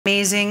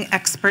Amazing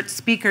expert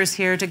speakers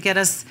here to get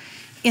us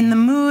in the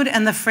mood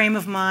and the frame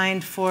of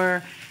mind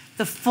for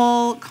the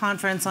full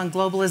conference on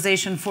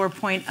Globalization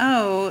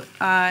 4.0,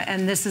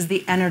 and this is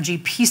the energy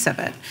piece of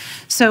it.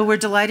 So we're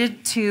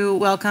delighted to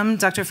welcome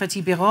Dr.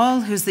 Fatih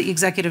Birol, who's the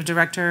Executive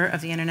Director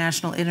of the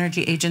International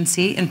Energy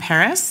Agency in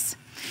Paris,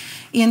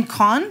 Ian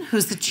Conn,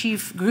 who's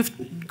the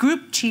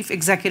Group Chief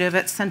Executive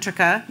at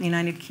Centrica, the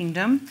United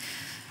Kingdom,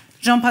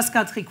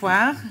 Jean-Pascal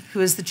Tricoire,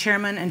 who is the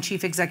Chairman and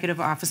Chief Executive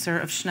Officer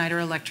of Schneider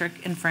Electric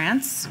in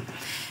France,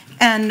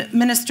 and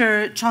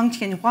Minister Chang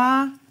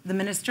Tianhua, the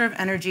Minister of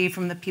Energy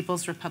from the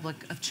People's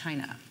Republic of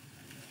China.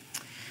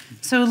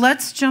 So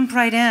let's jump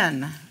right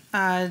in.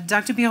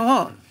 Dr.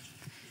 Birol,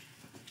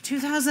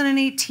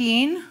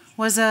 2018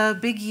 was a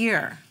big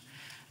year,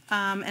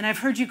 and I've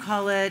heard you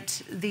call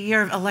it the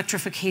year of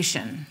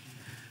electrification.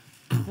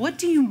 What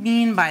do you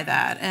mean by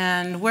that,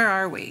 and where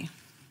are we?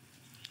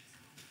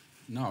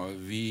 Now,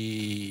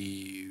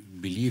 we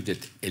believe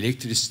that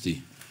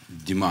electricity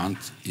demand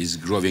is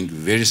growing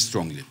very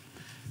strongly,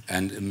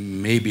 and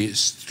maybe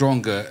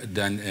stronger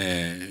than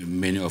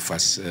many of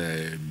us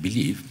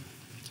believe.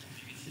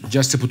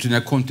 Just to put in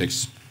a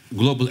context,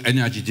 global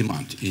energy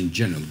demand in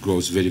general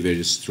grows very,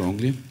 very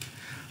strongly,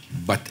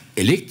 but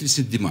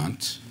electricity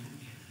demand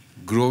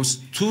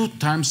grows 2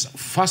 times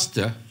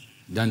faster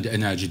than the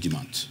energy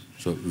demand.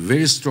 So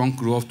very strong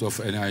growth of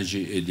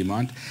energy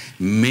demand,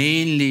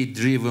 mainly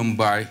driven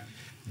by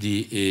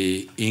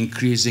the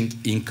increasing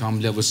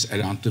income levels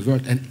around the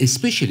world, and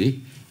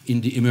especially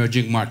in the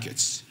emerging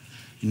markets.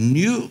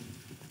 New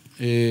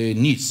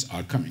needs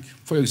are coming.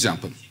 For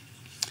example,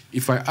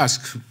 if I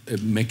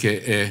make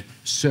a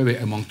survey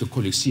among the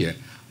colleagues here,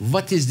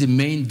 what is the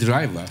main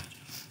driver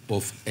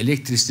of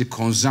electricity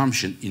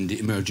consumption in the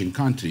emerging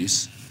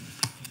countries?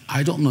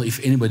 I don't know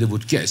if anybody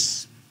would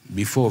guess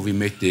before we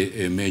made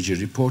the major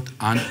report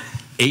on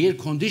air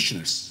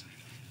conditioners.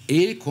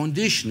 Air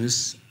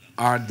conditioners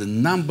are the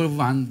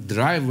 #1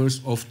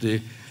 drivers of the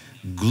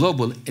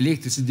global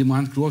electricity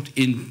demand growth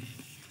in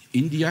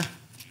India,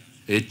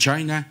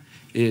 China,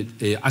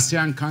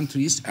 ASEAN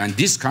countries, and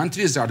these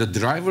countries are the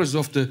drivers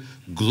of the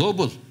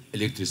global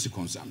electricity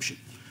consumption.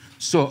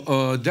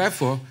 So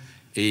therefore,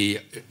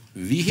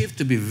 we have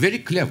to be very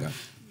clever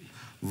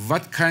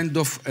what kind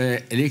of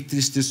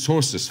electricity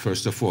sources,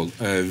 first of all,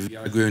 we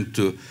are going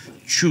to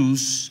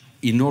choose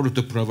in order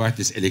to provide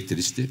this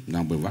electricity,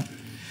 #1.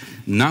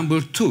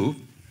 #2,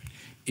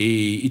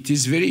 it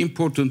is very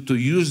important to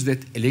use that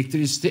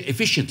electricity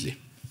efficiently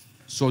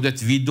so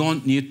that we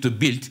don't need to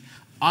build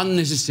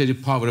unnecessary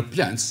power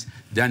plants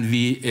than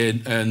we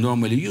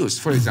normally use.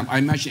 For example,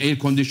 I mentioned air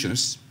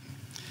conditioners.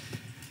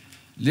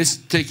 Let's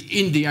take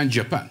India and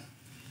Japan.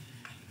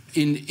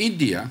 In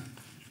India,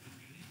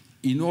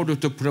 in order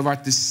to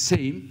provide the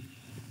same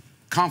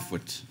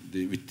comfort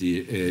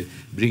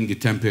bring the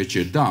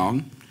temperature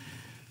down,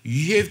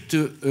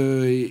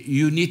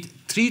 you need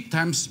 3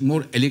 times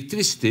more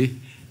electricity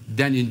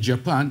than in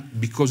Japan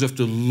because of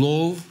the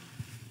low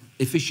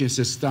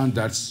efficiency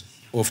standards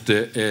of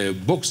the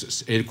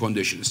boxes, air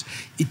conditioners.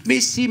 It may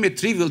seem a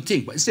trivial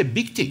thing, but it's a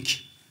big thing.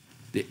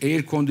 The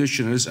air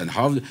conditioners and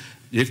how the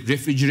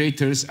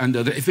refrigerators and the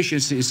other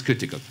efficiency is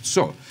critical.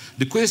 So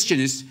the question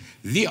is,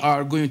 we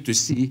are going to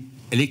see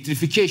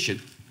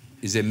electrification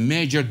is a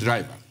major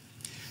driver.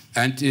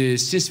 And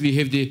since we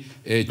have the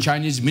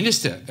Chinese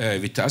minister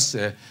with us,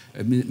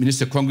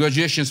 Minister,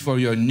 congratulations for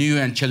your new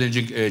and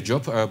challenging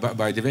job,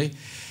 by the way.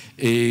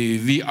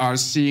 We are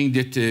seeing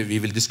that we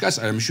will discuss,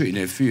 I'm sure, in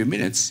a few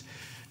minutes,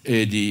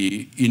 in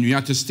the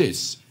United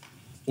States,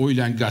 oil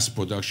and gas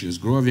production is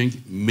growing.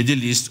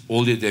 Middle East,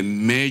 already the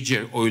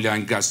major oil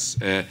and gas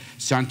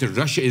center.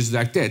 Russia is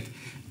like that.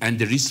 And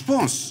the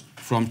response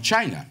from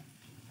China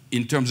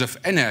in terms of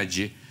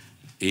energy,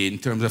 in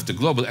terms of the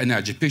global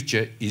energy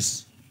picture,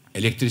 is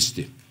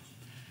electricity.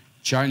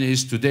 China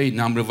is today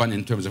 #1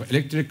 in terms of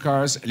electric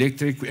cars,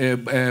 electric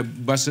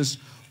buses,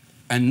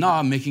 and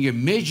now making a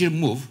major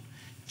move,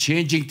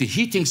 changing the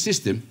heating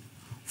system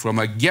from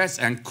a gas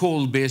and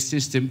coal-based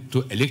system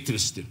to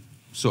electricity.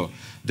 So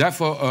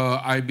therefore,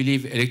 I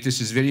believe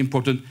electricity is very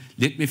important.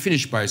 Let me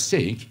finish by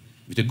saying,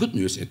 with the good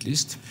news at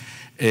least,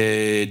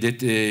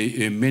 that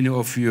many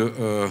of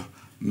you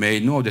may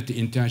know that the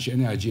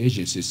International Energy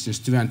Agency, since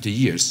 20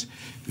 years,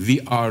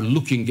 we are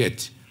looking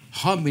at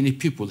how many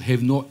people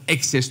have no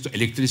access to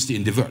electricity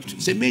in the world.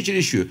 It's a major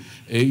issue.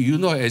 You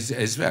know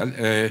as well,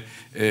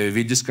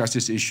 we discussed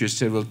this issue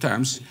several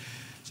times.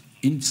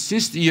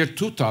 Since the year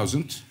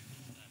 2000,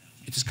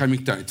 it is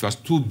coming down. It was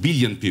 2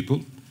 billion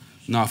people.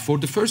 Now, for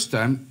the first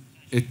time,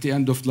 at the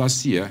end of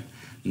last year,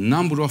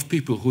 number of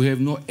people who have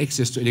no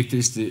access to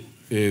electricity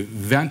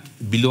went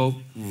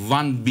below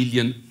 1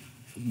 billion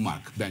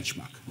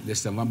benchmark,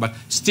 less than 1, but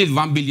still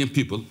 1 billion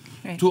people.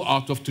 Right. 2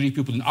 out of 3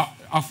 people in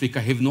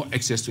Africa have no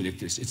access to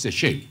electricity. It's a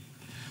shame.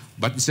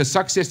 But it's a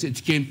success.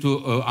 It came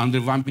to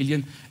under 1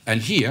 billion.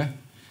 And here,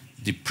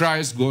 the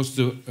prize goes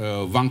to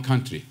one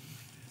country.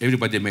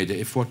 Everybody made the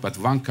effort, but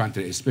one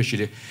country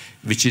especially,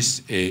 which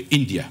is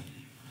India.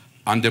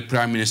 Under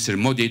Prime Minister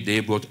Modi,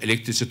 they brought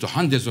electricity to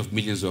hundreds of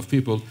millions of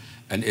people,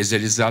 And as a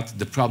result,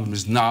 the problem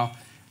is now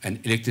an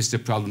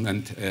electricity problem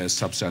in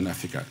sub-Saharan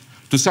Africa.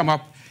 To sum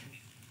up,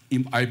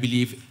 I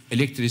believe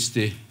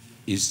electricity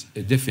is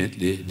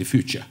definitely the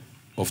future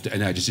of the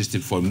energy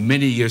system for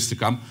many years to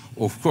come.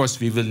 Of course,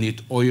 we will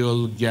need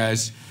oil,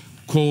 gas,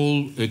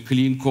 coal,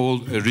 clean coal,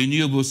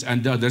 renewables,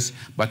 and others,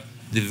 but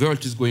the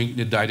world is going in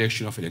the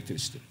direction of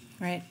electricity.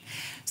 Right.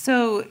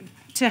 So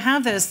to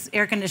have this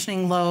air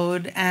conditioning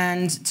load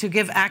and to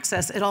give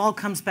access, it all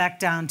comes back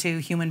down to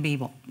human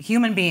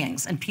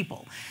beings and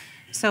people.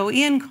 So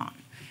Ian Khan,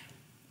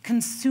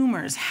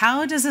 consumers,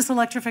 how does this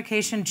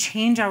electrification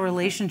change our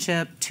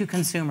relationship to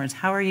consumers?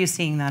 How are you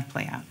seeing that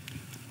play out?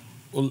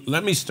 Well,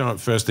 let me start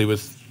firstly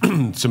with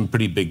some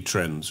pretty big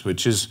trends,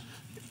 which is,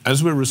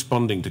 as we're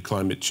responding to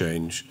climate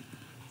change,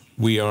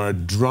 we are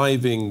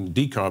driving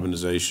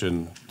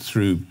decarbonization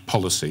through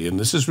policy, and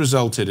this has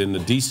resulted in the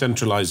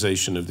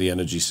decentralization of the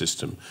energy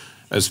system.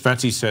 As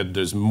Fatih said,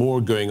 there's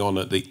more going on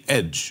at the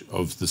edge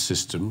of the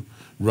system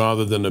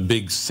rather than a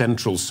big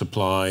central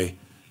supply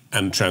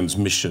and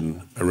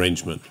transmission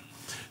arrangement.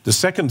 The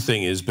second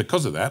thing is,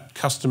 because of that,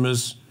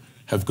 customers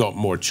have got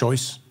more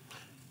choice,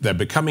 they're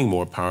becoming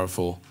more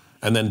powerful,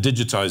 and then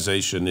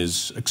digitization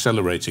is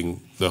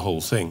accelerating the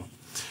whole thing.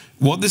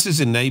 What this is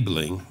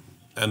enabling,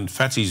 and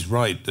Fatih's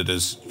right, that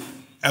as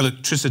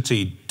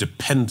electricity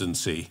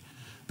dependency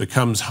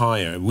becomes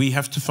higher, we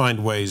have to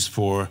find ways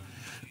for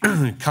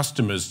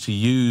customers to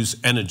use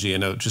energy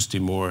and electricity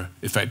more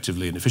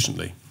effectively and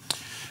efficiently.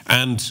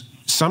 And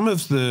some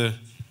of the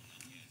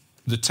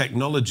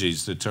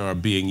technologies that are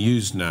being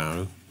used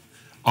now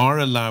are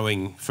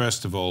allowing,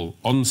 first of all,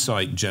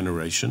 on-site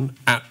generation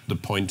at the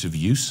point of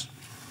use.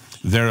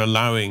 They're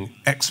allowing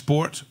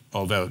export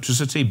of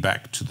electricity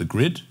back to the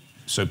grid,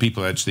 so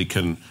people actually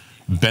can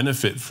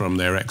benefit from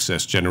their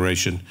excess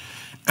generation.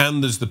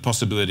 And there's the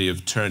possibility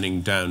of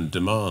turning down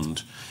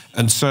demand.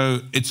 And so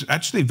it's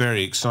actually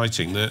very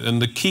exciting.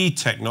 And the key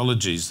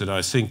technologies that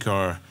I think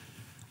are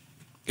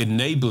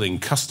enabling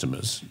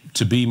customers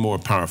to be more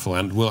powerful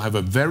and will have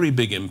a very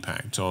big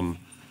impact on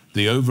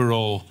the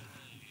overall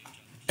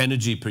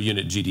energy per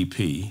unit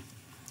GDP,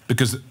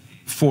 because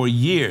for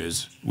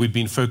years we've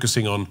been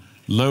focusing on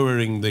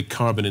lowering the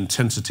carbon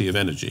intensity of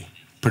energy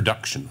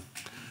production.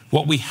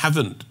 What we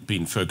haven't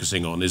been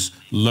focusing on is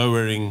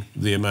lowering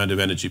the amount of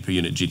energy per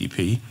unit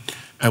GDP,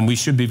 and we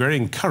should be very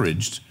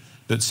encouraged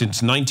that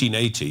since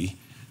 1980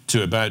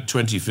 to about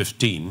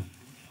 2015,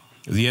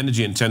 the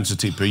energy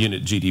intensity per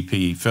unit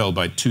GDP fell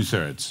by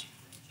 2/3.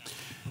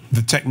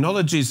 The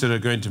technologies that are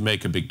going to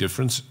make a big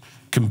difference: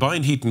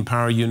 combined heat and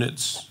power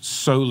units,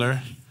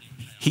 solar,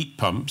 heat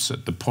pumps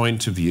at the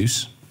point of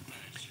use,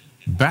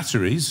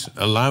 batteries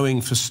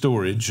allowing for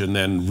storage and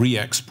then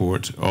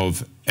re-export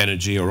of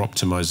energy or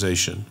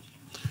optimization.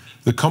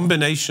 The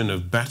combination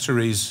of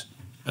batteries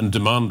and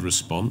demand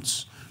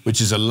response,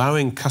 which is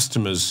allowing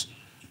customers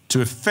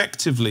to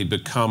effectively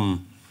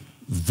become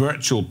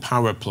virtual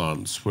power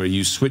plants where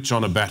you switch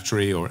on a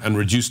battery and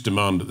reduce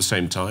demand at the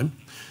same time.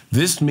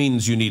 This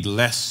means you need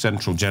less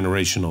central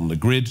generation on the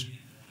grid,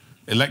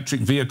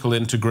 electric vehicle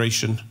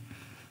integration,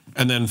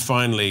 and then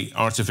finally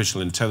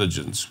artificial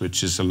intelligence,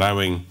 which is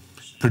allowing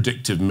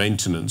predictive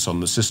maintenance on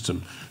the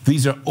system.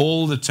 These are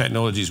all the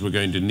technologies we're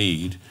going to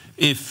need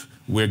if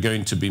we're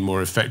going to be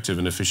more effective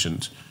and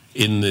efficient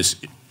in this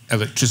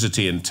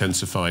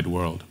electricity-intensified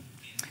world.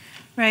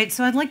 Right,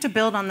 so I'd like to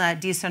build on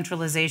that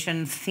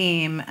decentralization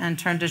theme and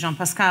turn to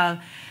Jean-Pascal.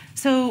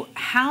 So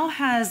how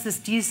has this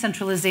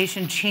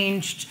decentralization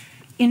changed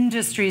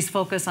industry's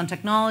focus on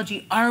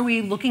technology? Are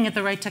we looking at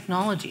the right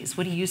technologies?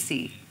 What do you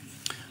see?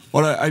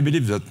 Well, I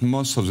believe that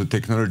most of the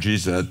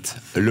technologies that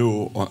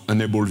allow or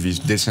enable this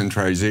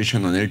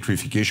decentralization and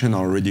electrification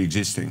are already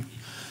existing.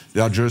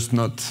 They are just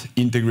not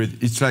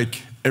integrated. It's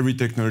like every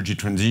technology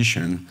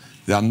transition,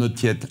 they are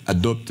not yet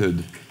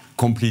adopted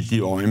completely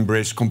or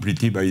embraced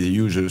completely by the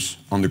users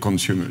and the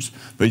consumers.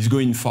 But it's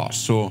going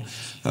fast. So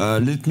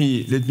let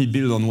me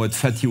build on what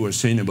Fatih was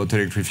saying about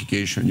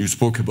electrification. You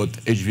spoke about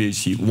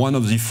HVAC. One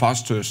of the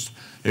fastest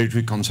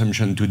electric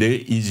consumption today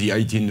is the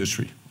IT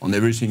industry, on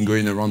everything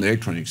going around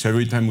electronics.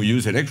 Every time we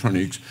use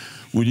electronics,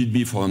 would it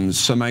be from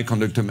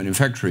semiconductor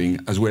manufacturing,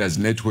 as well as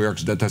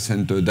networks, data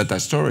center, data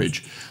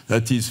storage,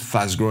 that is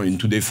fast growing.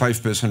 Today,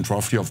 5%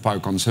 roughly of power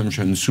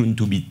consumption, soon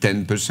to be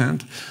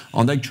 10%,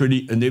 and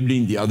actually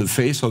enabling the other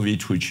face of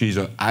it, which is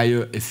a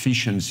higher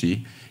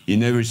efficiency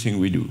in everything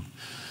we do.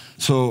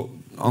 So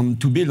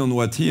to build on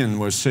what Ian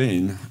was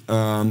saying,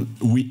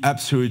 we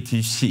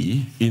absolutely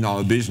see in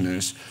our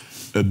business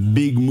a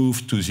big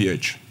move to the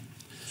edge.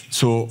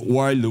 So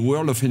while the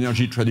world of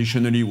energy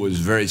traditionally was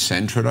very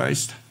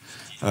centralized,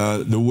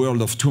 the world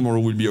of tomorrow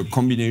will be a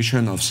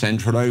combination of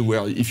centralized,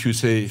 where if you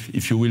say,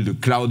 if you will, the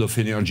cloud of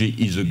energy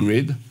is a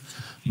grid,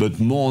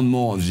 but more and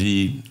more of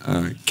the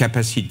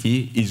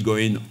capacity is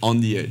going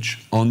on the edge.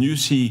 And you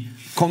see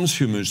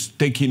consumers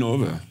taking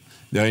over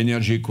their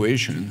energy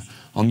equation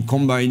and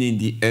combining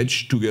the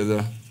edge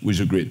together with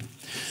the grid.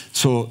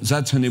 So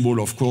that's enabled,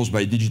 of course,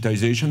 by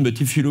digitization. But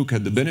if you look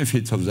at the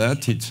benefits of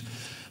that, it's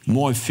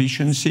more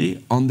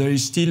efficiency, and there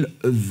is still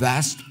a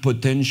vast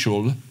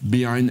potential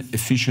behind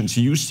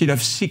efficiency. You still have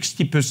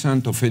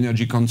 60% of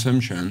energy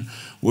consumption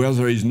where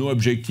there is no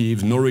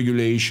objective, no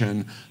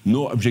regulation,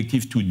 no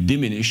objective to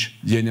diminish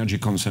the energy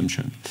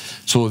consumption.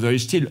 So there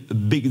is still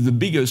the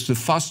biggest, the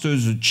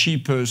fastest, the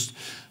cheapest,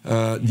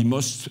 the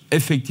most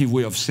effective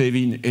way of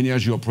saving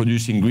energy or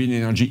producing green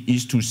energy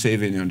is to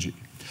save energy.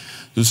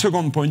 The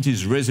second point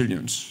is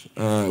resilience.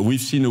 We've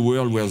seen a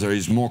world where there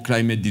is more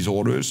climate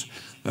disorders.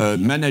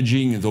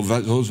 Managing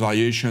those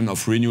variations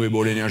of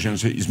renewable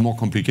energy is more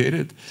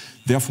complicated.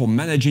 Therefore,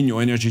 managing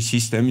your energy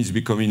system is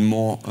becoming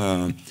more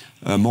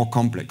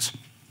complex.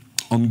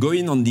 And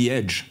going on the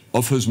edge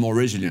offers more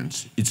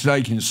resilience. It's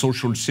like in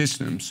social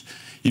systems.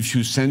 If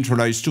you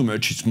centralize too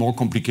much, it's more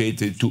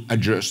complicated to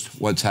adjust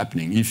what's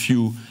happening. If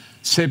you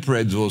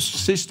separate those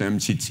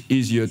systems, it's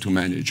easier to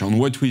manage. And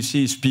what we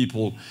see is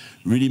people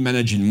really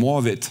managing more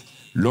of it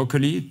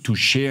locally to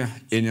share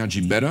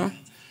energy better,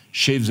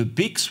 shave the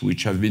peaks,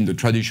 which have been the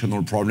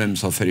traditional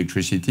problems of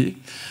electricity,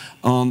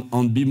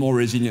 and be more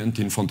resilient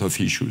in front of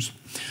issues.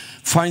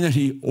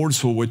 Finally,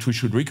 also what we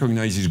should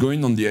recognize is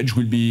going on the edge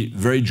will be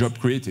very job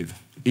creative.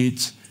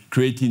 It's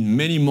creating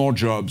many more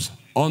jobs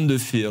on the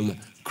field,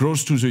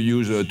 close to the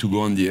user to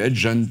go on the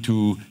edge and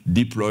to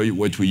deploy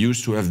what we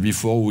used to have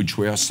before, which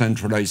were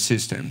centralized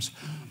systems.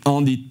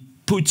 And it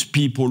puts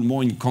people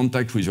more in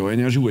contact with your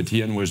energy, what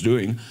Ian was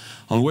doing.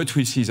 And what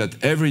we see is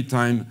that every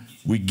time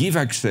we give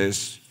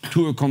access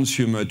to a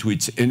consumer to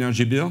its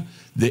energy bill,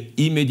 they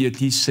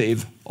immediately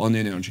save on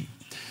energy.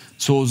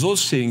 So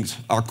those things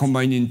are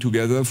combining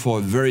together for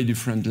a very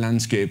different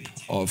landscape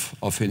of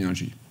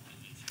energy.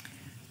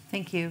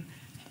 Thank you.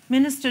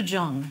 Minister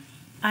Zhang,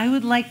 I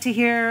would like to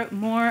hear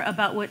more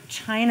about what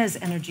China's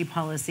energy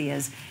policy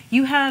is.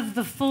 You have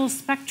the full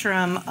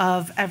spectrum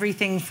of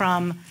everything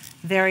from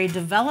very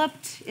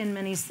developed in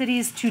many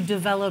cities to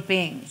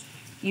developing.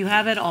 You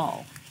have it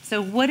all.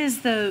 So what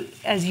is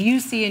as you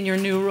see in your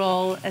new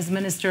role as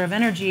Minister of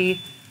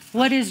Energy,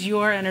 what is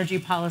your energy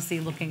policy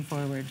looking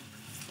forward?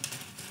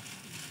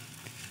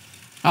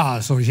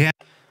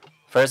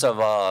 First of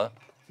all,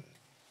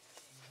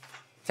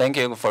 thank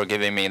you for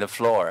giving me the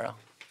floor.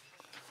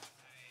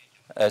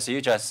 As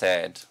you just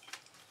said,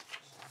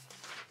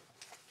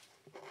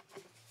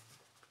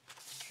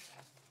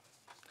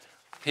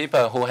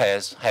 people who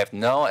have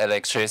no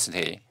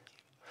electricity.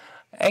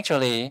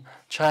 Actually,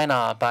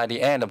 China, by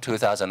the end of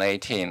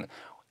 2018,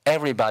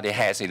 everybody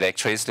has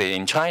electricity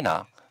in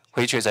China,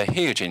 which is a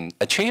huge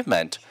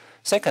achievement.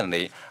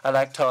 Secondly, I'd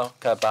like to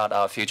talk about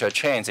our future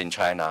trends in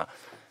China.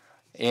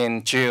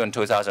 In June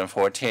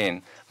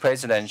 2014,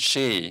 President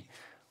Xi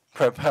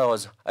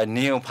proposed a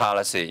new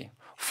policy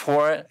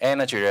for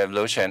energy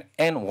revolution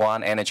and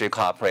one energy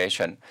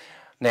cooperation,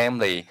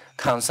 namely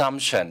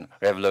consumption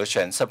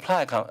revolution,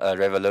 supply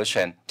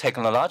revolution,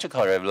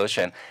 technological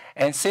revolution,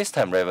 and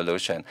system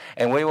revolution.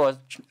 And we will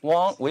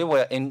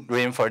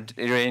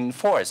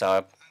reinforce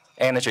our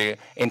energy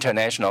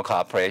international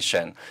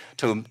cooperation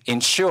to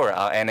ensure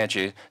our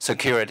energy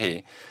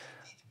security.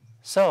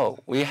 So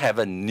we have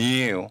a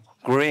new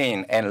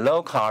green and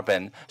low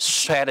carbon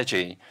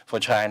strategy for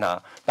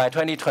China. By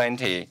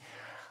 2020,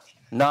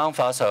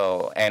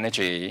 non-fossil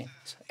energy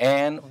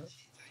and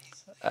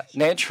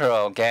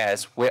natural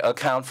gas will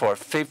account for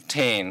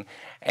 15%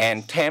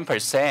 and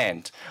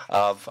 10%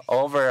 of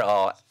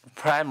overall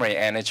primary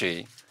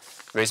energy,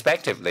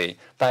 respectively.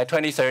 By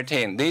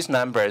 2013, these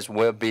numbers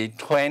will be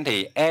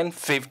 20 and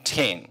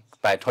 15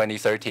 by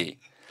 2030.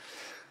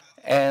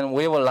 And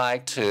we would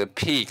like to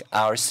peak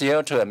our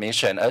CO2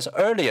 emission as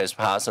early as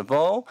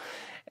possible,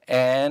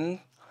 and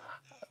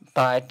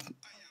our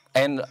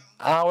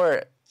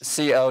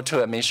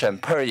CO2 emission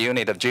per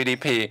unit of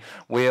GDP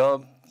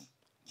will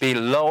be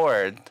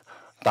lowered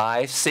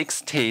by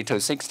 60 to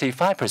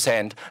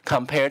 65%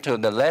 compared to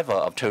the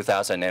level of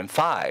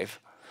 2005.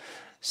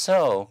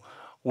 So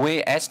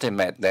we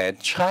estimate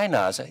that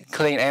China's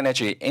clean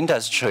energy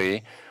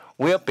industry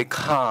will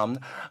become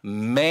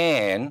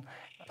main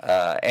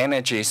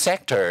energy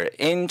sector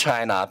in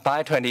China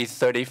by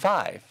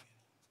 2035.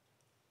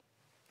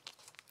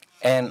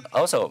 And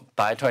also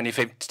by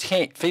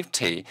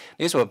 2050,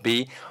 this will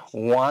be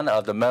one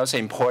of the most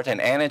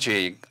important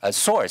energy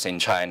source in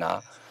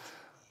China.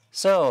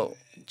 So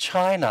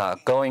China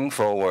going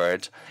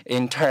forward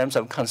in terms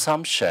of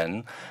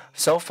consumption,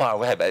 so far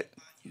we have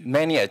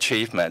many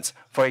achievements.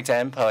 For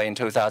example, in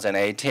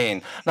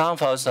 2018,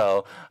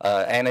 non-fossil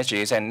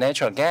energies and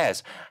natural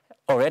gas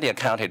already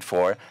accounted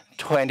for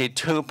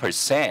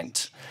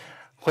 22%,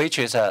 which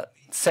is a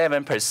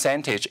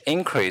 7%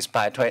 increase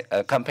by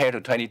compared to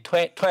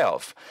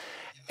 2012.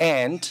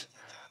 And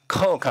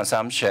coal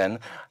consumption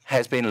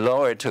has been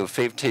lowered to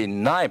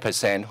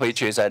 59%,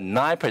 which is a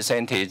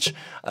 9%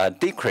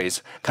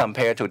 decrease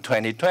compared to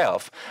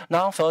 2012.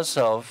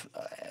 Non-fossil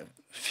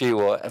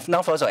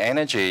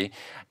energy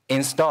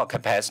installed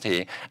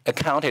capacity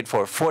accounted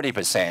for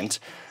 40%,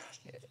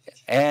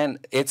 and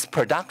its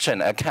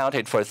production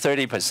accounted for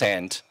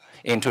 30%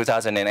 in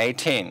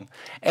 2018.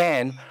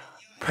 And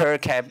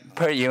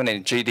per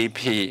unit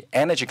GDP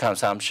energy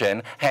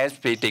consumption has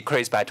been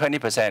decreased by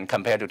 20%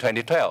 compared to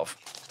 2012.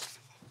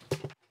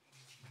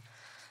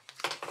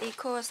 The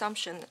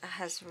consumption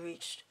has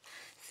reached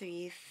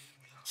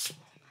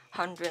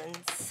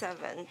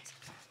 307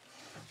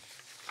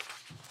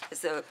 is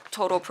the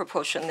total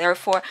proportion.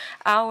 Therefore,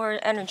 our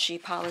energy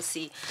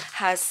policy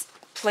has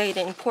played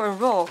an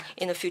important role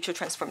in the future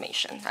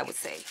transformation, I would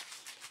say.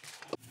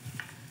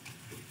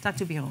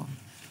 Dr. Biro,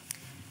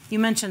 you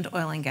mentioned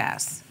oil and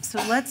gas.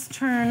 So let's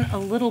turn a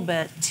little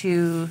bit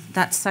to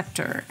that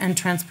sector and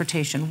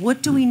transportation.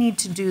 What do we need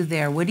to do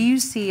there? What do you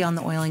see on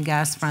the oil and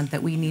gas front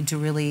that we need to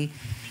really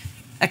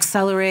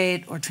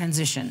accelerate or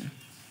transition?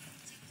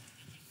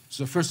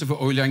 So first of all,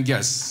 oil and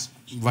gas,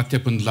 what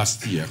happened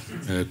last year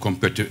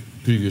compared to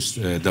previous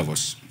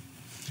Davos?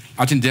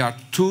 I think there are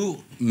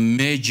two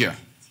major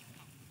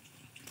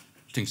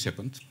things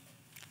happened.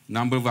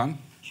 Number one,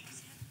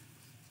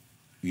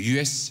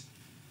 US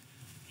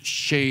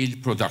shale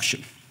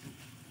production.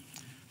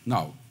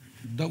 Now,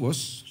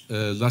 Davos,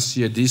 last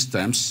year these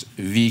times,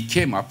 we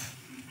came up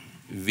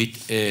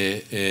with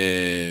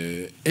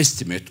an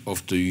estimate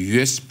of the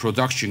US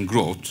production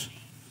growth,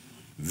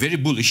 very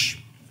bullish.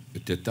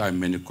 At that time,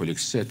 many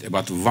colleagues said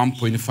about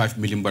 1.5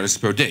 million barrels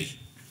per day.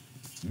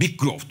 Big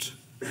growth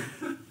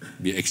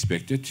we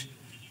expected.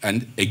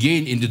 And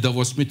again, in the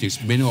Davos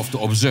meetings, many of the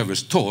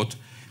observers thought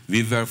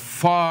we were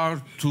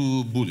far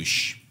too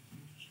bullish.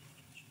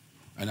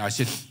 And I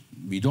said,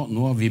 we don't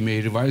know, we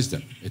may revise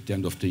them at the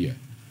end of the year.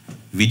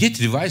 We did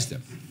revise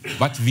them,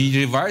 but we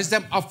revised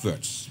them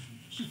upwards.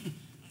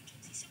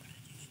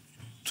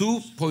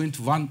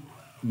 2.1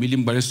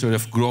 million barrels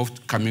of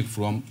growth coming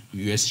from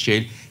US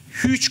shale.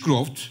 Huge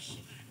growth.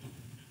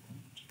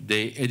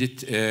 They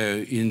added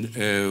in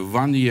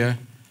 1 year,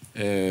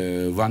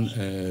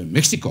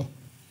 Mexico,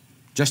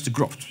 just the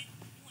growth.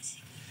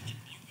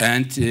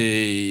 And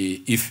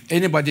if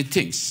anybody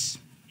thinks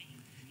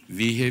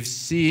we have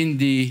seen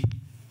the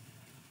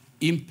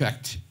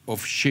impact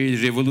of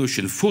shale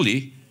revolution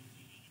fully,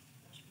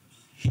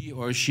 he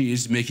or she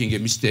is making a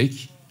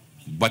mistake,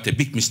 but a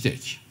big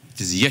mistake.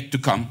 It is yet to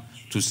come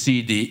to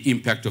see the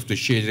impact of the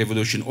shale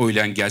revolution, oil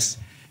and gas,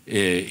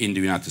 in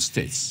the United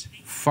States.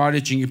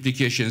 Far-reaching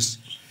implications,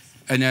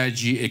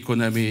 energy,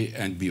 economy,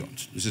 and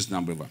beyond. This is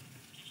number one.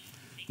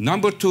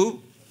 Number two,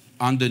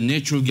 on the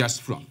natural gas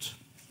front,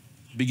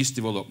 biggest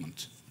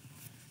development.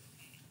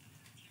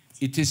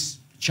 It is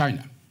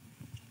China.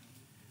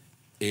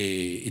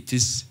 It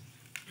is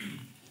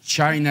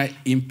China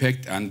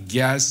impact on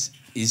gas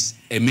is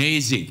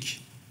amazing.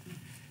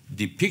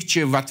 The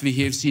picture what we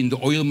have seen in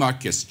the oil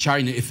markets,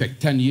 China effect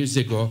 10 years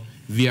ago,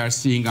 we are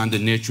seeing on the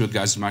natural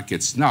gas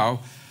markets now,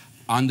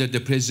 under the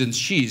President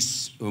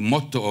Xi's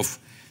motto of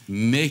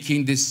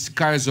making the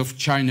skies of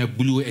China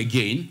blue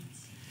again.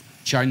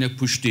 China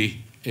pushed the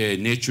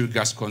natural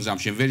gas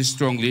consumption very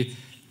strongly,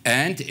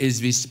 and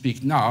as we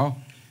speak now,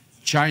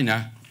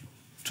 China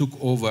took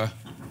over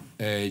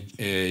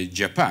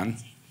Japan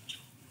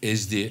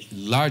as the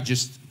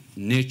largest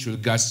natural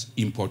gas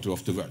importer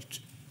of the world.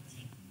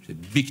 It's a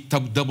big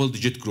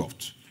double-digit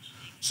growth.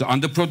 So on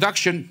the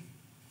production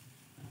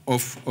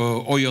of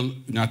oil,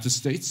 United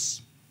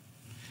States,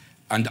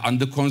 and on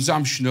the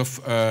consumption of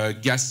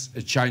gas,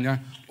 China,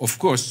 of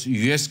course,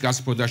 US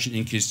gas production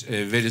increased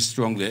very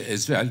strongly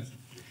as well.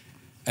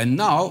 And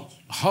now,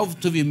 how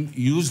do we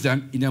use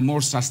them in a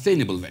more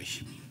sustainable way?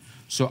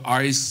 So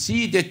I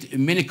see that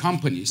many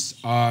companies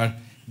are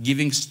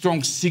giving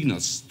strong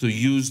signals to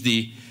use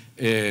the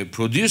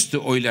produced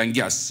oil and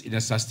gas in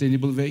a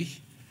sustainable way,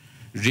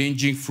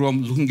 ranging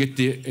from looking at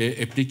the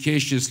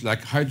applications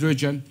like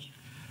hydrogen,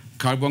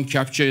 carbon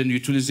capture and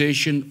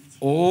utilization,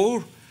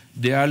 or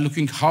they are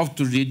looking how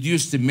to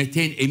reduce the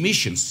methane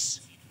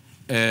emissions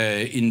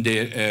in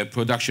their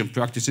production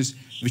practices,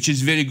 which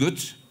is very good.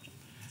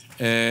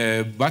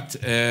 But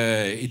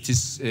it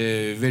is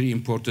very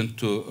important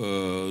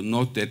to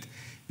note that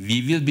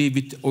we will be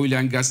with oil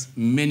and gas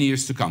many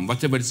years to come,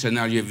 whatever the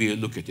scenario we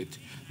look at it.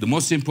 The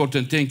most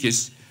important thing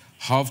is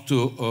how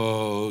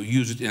to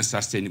use it in a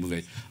sustainable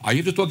way. I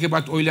have to talk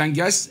about oil and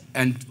gas,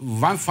 and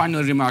one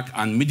final remark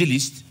on Middle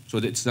East, so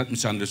that it's not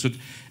misunderstood.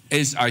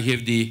 As I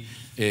have the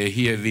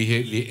here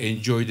we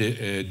enjoy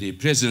the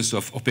presence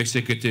of OPEC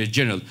Secretary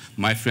General,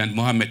 my friend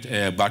Mohammed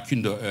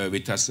Barkindo,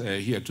 with us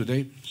here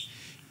today.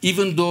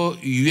 Even though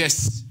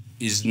US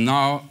is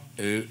now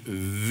a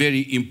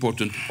very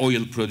important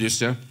oil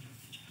producer,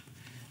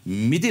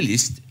 Middle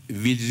East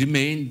will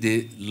remain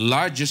the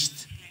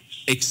largest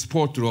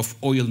exporter of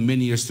oil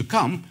many years to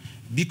come,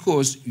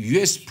 because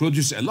US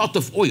produces a lot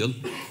of oil,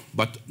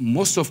 but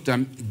most of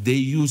them they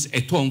use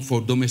at home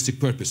for domestic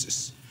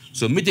purposes.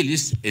 So Middle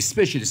East,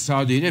 especially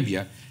Saudi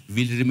Arabia,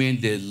 will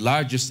remain the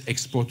largest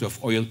exporter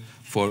of oil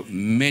for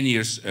many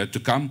years to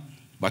come.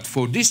 But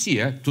for this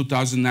year,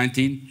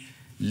 2019,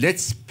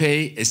 let's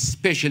pay a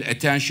special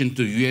attention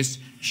to US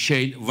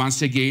shale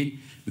once again,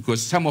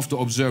 because some of the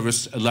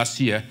observers last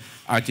year,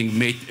 I think,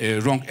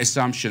 made wrong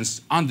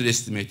assumptions,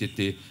 underestimated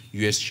the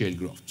US shale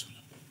growth.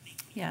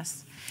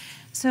 Yes.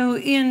 So,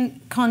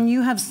 Colin,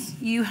 you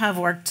have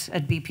worked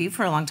at BP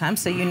for a long time,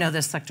 so you know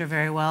this sector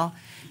very well.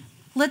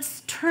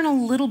 Let's turn a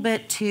little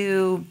bit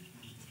to,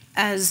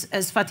 as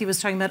Fatih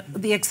was talking about,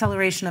 the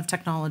acceleration of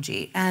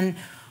technology, and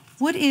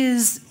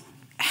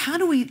how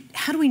do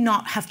we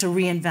not have to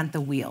reinvent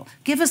the wheel?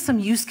 Give us some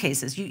use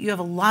cases. You have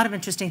a lot of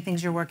interesting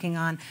things you're working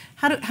on.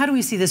 How do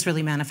we see this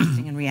really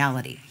manifesting in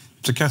reality?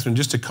 So, Catherine,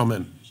 just to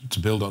comment, to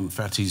build on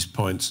Fatih's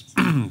points,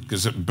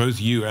 because both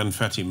you and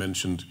Fatih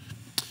mentioned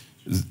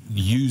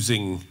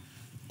using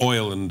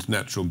oil and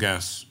natural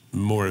gas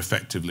more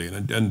effectively.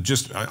 And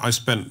I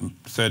spent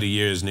 30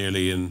 years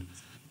nearly in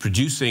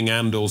producing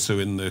and also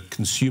in the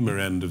consumer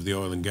end of the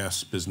oil and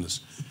gas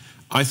business.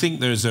 I think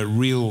there's a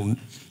real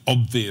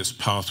obvious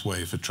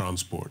pathway for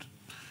transport,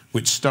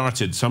 which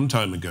started some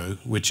time ago,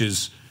 which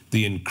is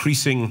the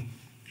increasing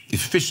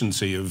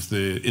efficiency of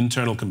the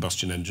internal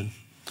combustion engine,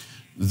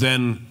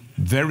 then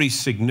very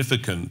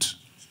significant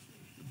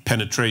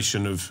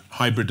penetration of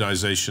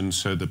hybridization,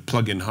 so the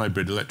plug-in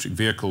hybrid electric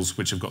vehicles,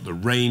 which have got the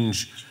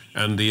range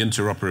and the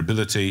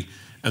interoperability,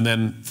 and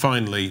then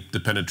finally the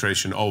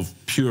penetration of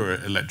pure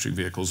electric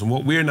vehicles. And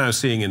what we're now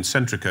seeing in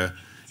Centrica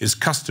is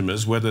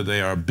customers, whether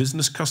they are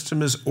business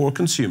customers or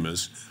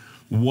consumers,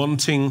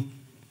 wanting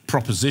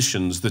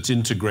propositions that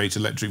integrate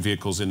electric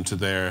vehicles into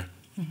their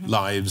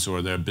lives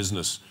or their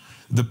business.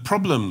 The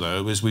problem,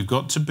 though, is we've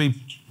got to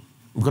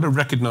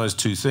recognize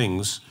two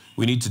things.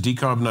 We need to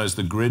decarbonize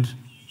the grid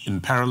in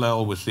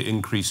parallel with the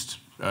increased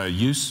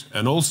use,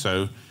 and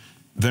also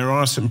there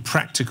are some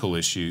practical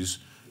issues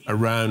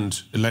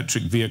around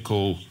electric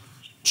vehicle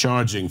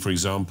charging, for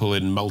example,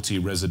 in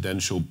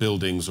multi-residential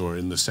buildings or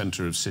in the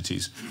center of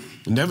cities.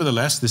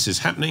 Nevertheless, this is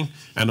happening,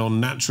 and on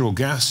natural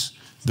gas,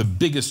 the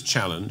biggest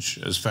challenge,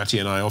 as Fatih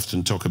and I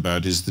often talk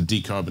about, is the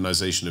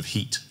decarbonization of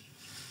heat.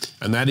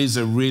 And that is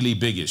a really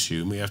big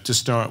issue, and we have to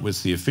start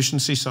with the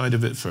efficiency side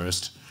of it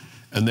first,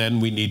 and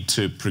then we need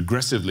to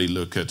progressively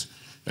look at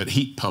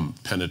heat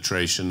pump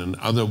penetration and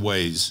other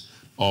ways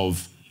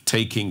of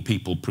taking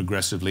people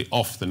progressively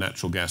off the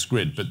natural gas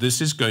grid. But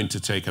this is going to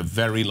take a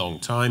very long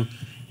time,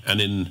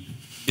 and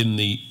in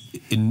the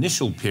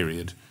initial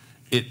period,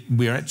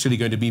 we are actually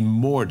going to be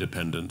more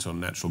dependent on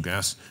natural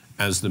gas,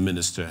 as the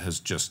minister has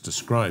just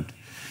described.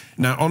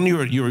 Now, on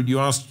you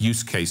asked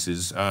use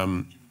cases,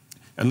 and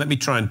let me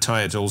try and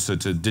tie it also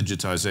to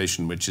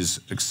digitization, which is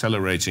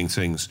accelerating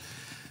things.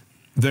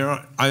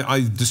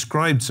 I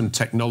described some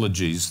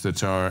technologies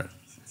that are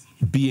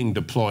being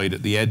deployed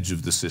at the edge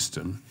of the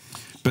system,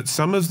 but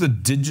some of the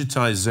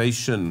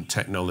digitization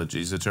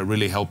technologies that are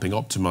really helping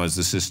optimize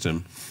the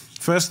system,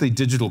 firstly,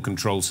 digital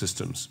control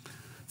systems.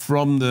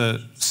 From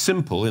the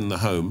simple in the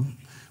home,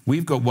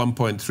 we've got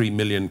 1.3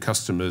 million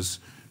customers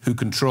who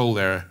control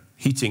their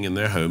heating in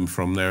their home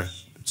from their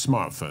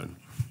smartphone.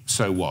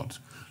 So what?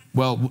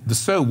 Well, the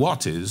so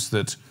what is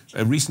that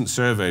a recent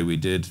survey we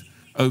did,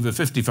 over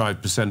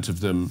 55%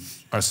 of them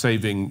are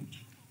saving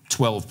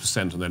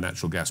 12% on their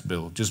natural gas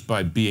bill just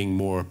by being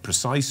more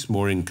precise,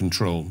 more in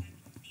control.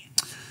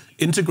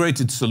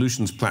 Integrated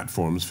solutions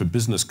platforms for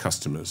business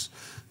customers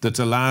that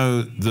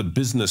allow the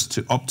business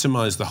to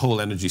optimize the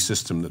whole energy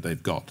system that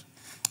they've got,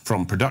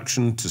 from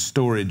production to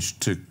storage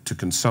to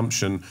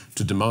consumption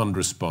to demand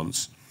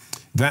response.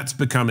 That's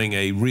becoming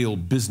a real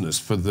business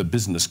for the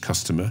business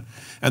customer.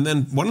 And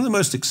then one of the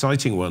most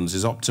exciting ones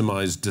is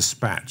optimized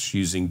dispatch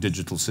using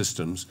digital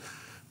systems.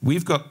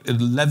 We've got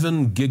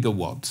 11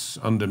 gigawatts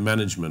under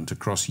management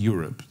across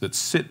Europe that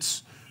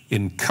sits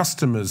in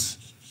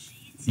customers'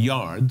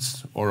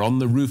 yards or on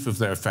the roof of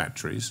their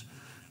factories,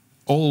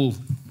 all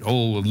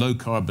low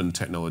carbon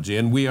technology,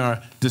 and we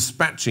are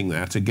dispatching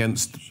that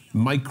against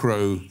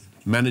micro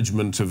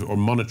management or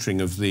monitoring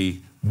of the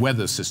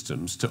weather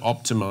systems to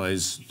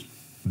optimize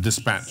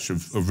dispatch of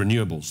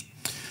renewables.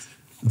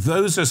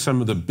 Those are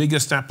some of the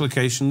biggest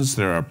applications.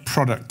 There are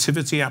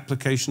productivity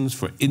applications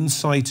for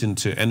insight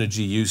into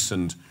energy use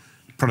and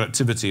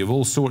productivity of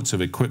all sorts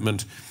of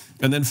equipment.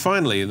 And then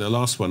finally, the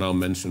last one I'll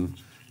mention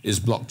is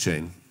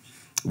blockchain.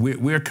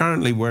 We're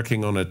currently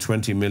working on a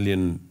 20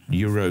 million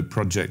euro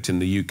project in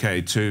the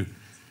UK to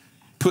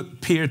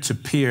put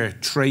peer-to-peer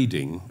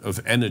trading of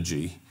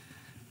energy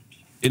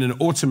in an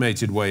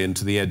automated way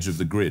into the edge of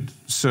the grid,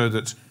 so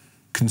that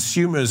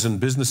consumers and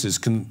businesses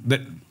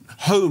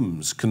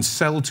homes can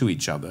sell to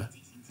each other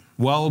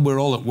while we're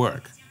all at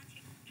work,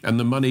 and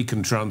the money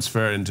can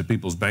transfer into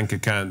people's bank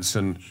accounts,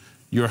 and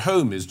your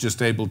home is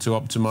just able to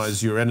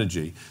optimize your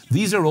energy.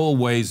 These are all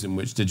ways in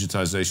which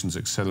digitization is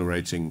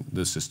accelerating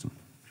the system.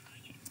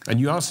 And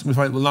you asked me,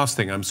 the last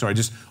thing, I'm sorry,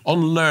 just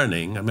on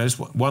learning, I mean, just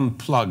one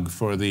plug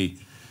for the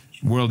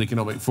World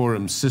Economic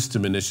Forum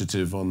System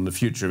Initiative on the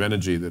Future of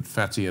Energy that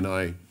Fatih and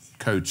I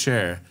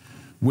co-chair.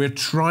 We're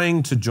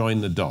trying to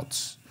join the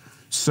dots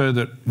so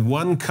that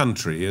one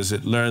country, as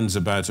it learns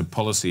about a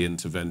policy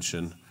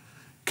intervention,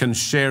 can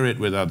share it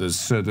with others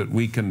so that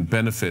we can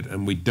benefit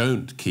and we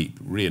don't keep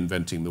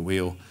reinventing the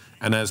wheel.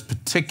 And as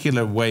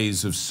particular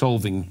ways of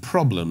solving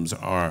problems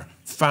are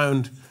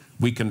found,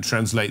 we can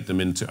translate them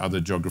into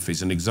other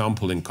geographies. An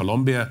example in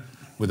Colombia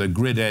with a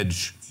grid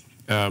edge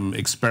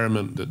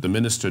experiment that the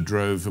minister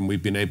drove, and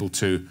we've been able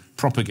to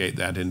propagate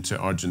that into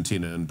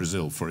Argentina and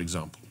Brazil, for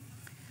example.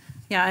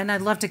 Yeah, and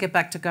I'd love to get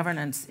back to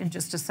governance in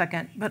just a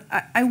second. But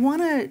I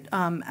want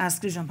to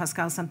ask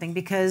Jean-Pascal something,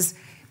 because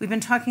we've been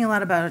talking a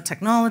lot about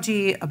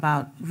technology,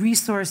 about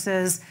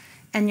resources,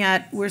 and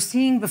yet we're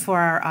seeing before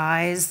our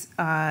eyes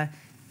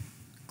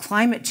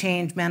climate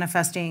change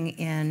manifesting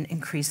in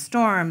increased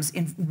storms,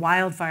 in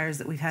wildfires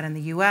that we've had in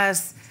the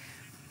US.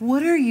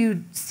 What are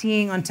you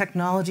seeing on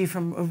technology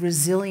from a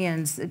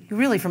resilience,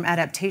 really from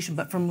adaptation,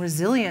 but from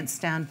resilience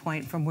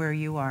standpoint from where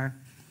you are?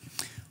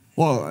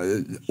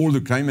 Well, all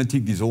the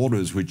climatic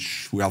disorders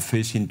which we are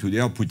facing today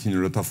are putting a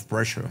lot of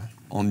pressure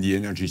on the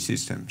energy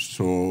systems.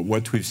 So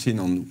what we've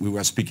seen, we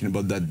were speaking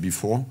about that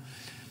before,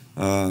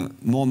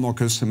 more and more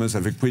customers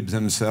have equipped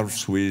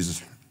themselves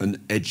with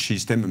an edge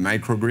system, a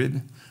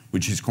microgrid,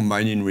 which is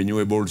combining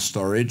renewable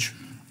storage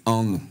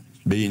and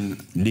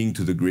being linked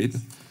to the grid,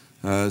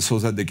 so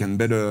that they can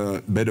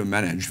better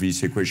manage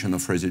this equation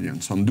of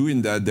resilience. On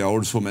doing that, they are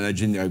also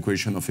managing the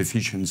equation of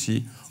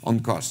efficiency on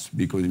cost,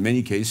 because in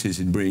many cases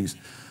it brings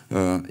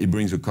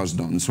the cost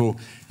down. So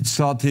it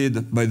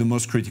started by the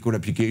most critical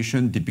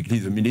application, typically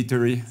the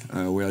military,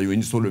 where you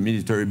install a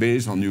military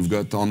base, and you've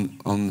got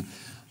on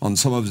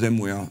some of them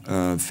we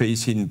are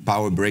facing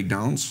power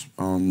breakdowns,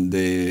 and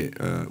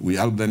we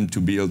help them to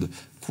build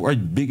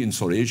quite big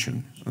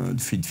installation,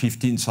 feed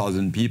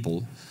 15,000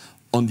 people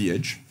on the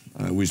edge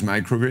with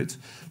microgrids.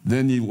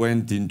 Then it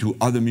went into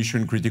other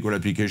mission-critical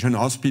application.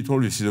 Hospital,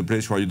 this is a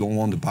place where you don't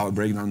want the power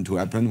breakdown to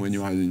happen when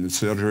you are in the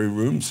surgery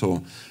room,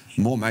 so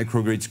more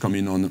microgrids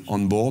coming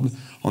on board.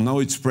 And now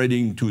it's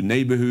spreading to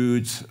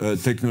neighborhoods,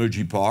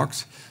 technology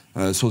parks,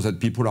 so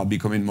that people are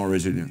becoming more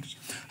resilient.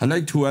 I'd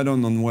like to add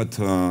on what,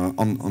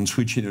 on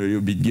switching a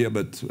little bit gear,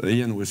 but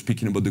Ian was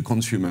speaking about the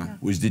consumer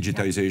with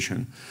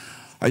digitization.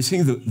 I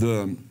think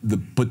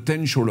the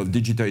potential of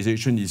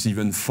digitization is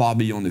even far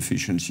beyond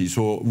efficiency.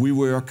 So we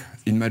work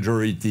in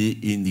majority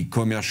in the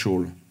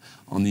commercial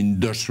and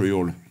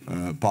industrial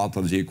part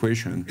of the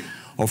equation.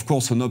 Of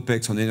course, on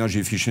OPEX, on energy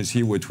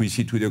efficiency, what we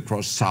see today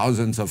across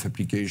thousands of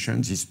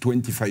applications is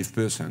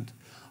 25%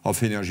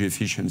 of energy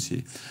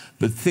efficiency.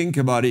 But think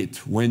about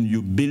it, when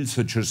you build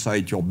such a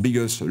site, your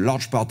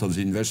large part of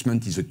the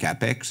investment is a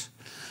CapEx.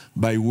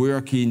 By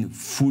working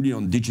fully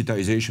on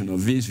digitization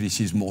of this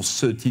is more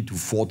 30 to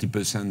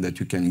 40%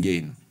 that you can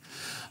gain.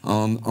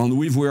 And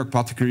we've worked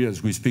particularly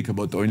as we speak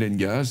about oil and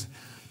gas.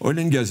 Oil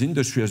and gas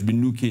industry has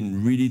been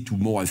looking really to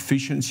more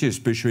efficiency,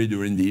 especially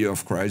during the year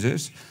of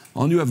crisis.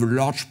 And you have a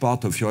large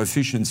part of your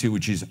efficiency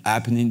which is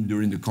happening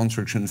during the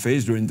construction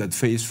phase, during that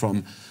phase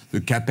from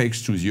the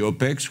CapEx to the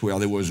OPEX, where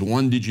there was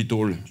one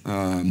digital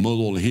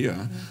model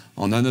here,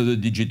 and another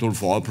digital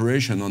for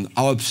operation. And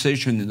our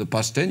obsession in the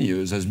past 10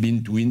 years has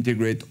been to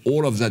integrate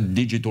all of that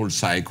digital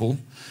cycle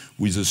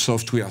with a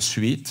software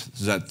suite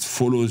that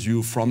follows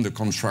you from the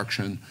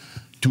construction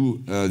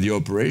to the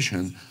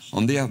operation.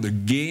 And there, the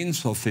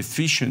gains of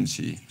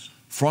efficiency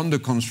from the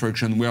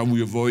construction, where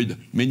we avoid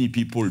many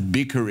people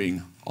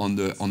bickering on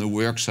the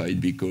work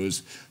side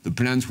because the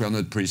plans were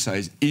not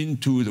precise,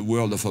 into the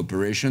world of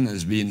operation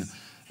has been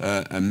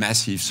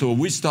massive. So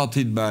we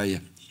started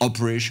by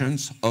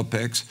operations,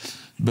 OPEX,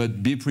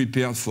 but be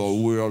prepared for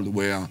a world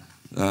where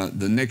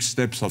the next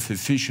steps of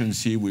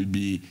efficiency will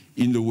be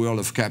in the world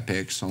of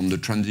CapEx, on the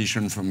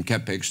transition from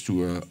CapEx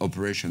to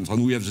operations.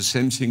 And we have the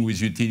same thing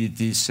with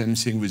utilities, same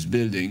thing with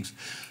buildings.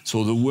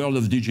 So the world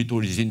of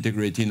digital is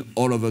integrating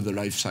all over the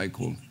life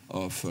cycle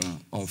of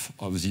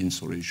the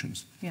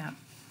installations. Yeah,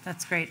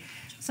 that's great.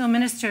 So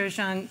Minister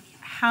Zhang,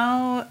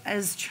 how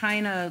is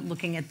China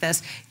looking at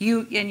this?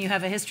 You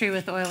have a history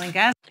with oil and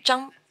gas.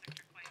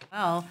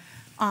 Well,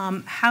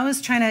 how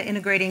is China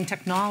integrating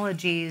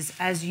technologies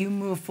as you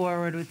move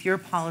forward with your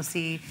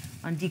policy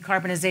on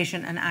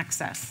decarbonization and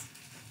access?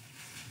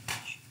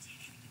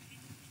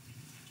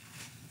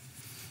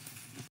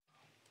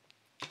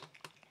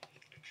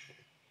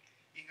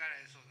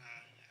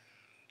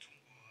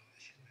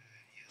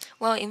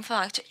 Well, in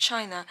fact,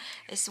 China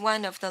is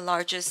one of the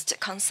largest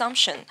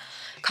consumption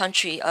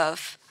country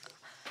of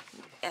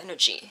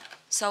energy.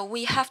 So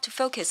we have to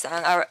focus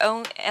on our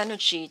own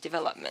energy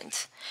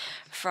development.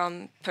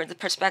 From the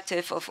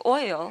perspective of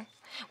oil,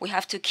 we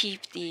have to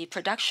keep the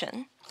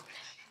production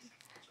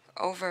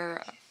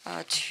over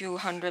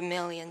 200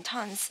 million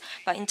tons.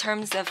 But in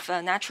terms of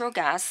natural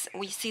gas,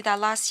 we see that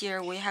last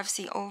year we have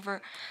seen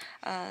over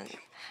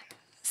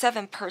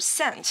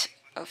 7%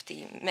 of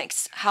the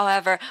mix.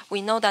 However,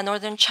 we know that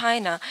northern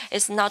China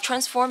is now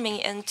transforming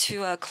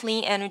into a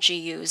clean energy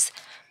use.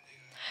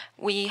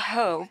 We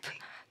hope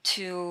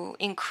to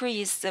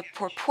increase the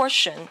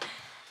proportion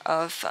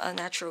of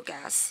natural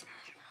gas,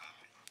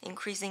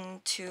 increasing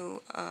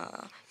to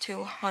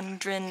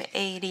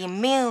 280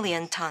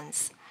 million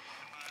tons,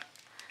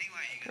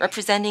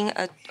 representing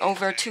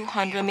over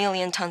 200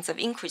 million tons of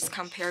increase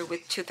compared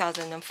with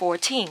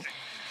 2014.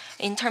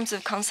 In terms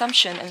of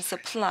consumption and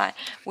supply,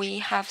 we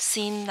have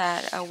seen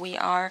that we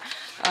are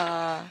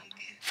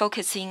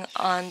focusing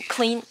on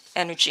clean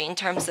energy in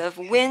terms of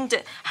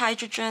wind,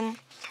 hydrogen,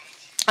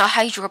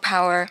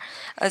 hydropower,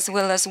 as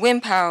well as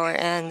wind power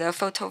and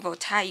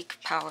photovoltaic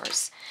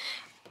powers.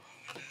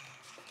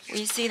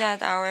 We see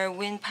that our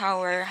wind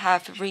power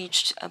have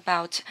reached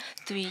about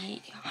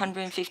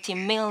 350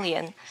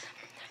 million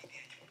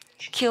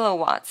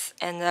kilowatts,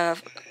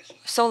 and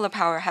solar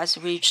power has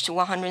reached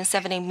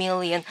 170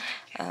 million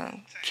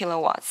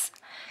kilowatts.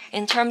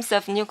 In terms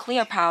of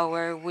nuclear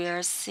power,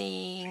 we're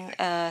seeing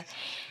a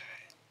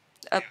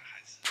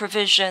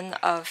provision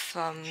of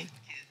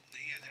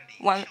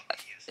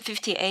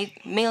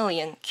 158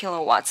 million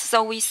kilowatts.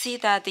 So we see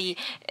that the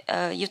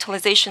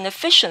utilization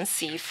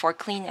efficiency for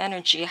clean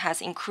energy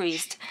has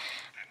increased.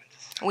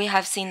 We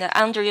have seen the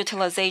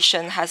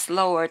underutilization has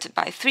lowered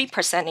by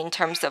 3% in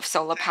terms of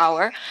solar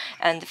power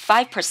and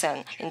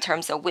 5% in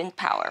terms of wind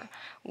power,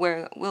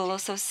 where we'll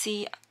also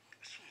see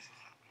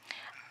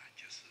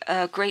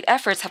great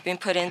efforts have been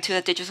put into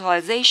the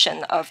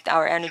digitalization of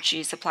our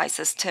energy supply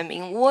system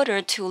in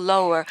order to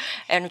lower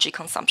energy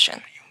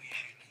consumption.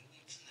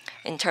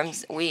 In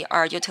terms, we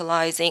are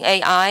utilizing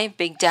AI,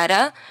 big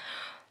data,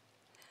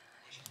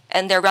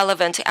 and their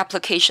relevant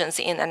applications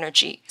in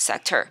energy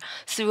sector.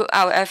 Through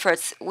our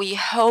efforts, we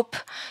hope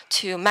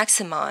to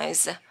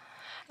maximize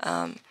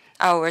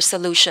our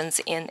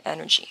solutions in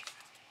energy.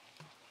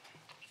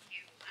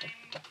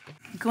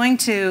 I'm going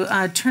to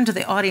turn to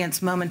the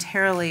audience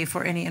momentarily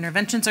for any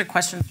interventions or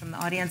questions from the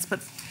audience, but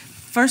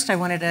first I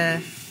wanted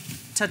to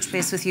touch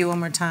base with you one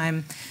more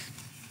time,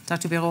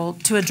 Dr. Birol,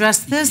 to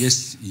address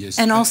this, yes.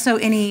 And also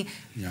any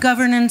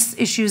governance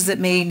issues that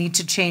may need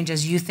to change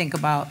as you think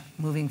about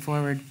moving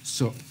forward.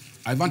 So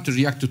I want to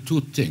react to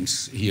two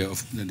things here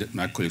of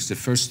my colleagues. The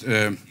first,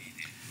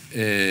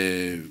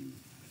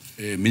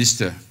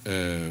 Minister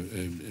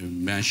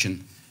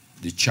mentioned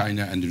the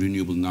China and the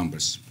renewable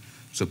numbers.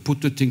 So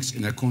put the things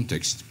in a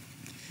context.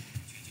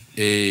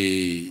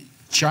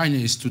 China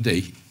is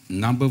today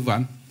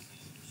 #1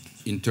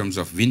 in terms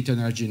of wind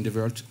energy in the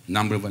world,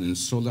 #1 in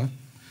solar,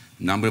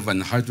 #1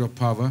 in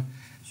hydropower,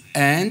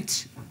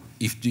 and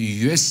if the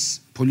US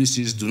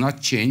policies do not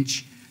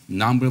change,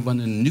 #1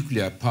 in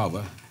nuclear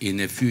power in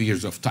a few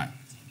years of time.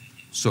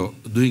 So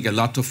doing a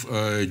lot of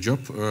job,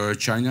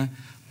 China,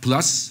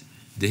 plus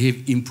they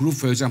have improved,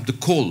 for example, the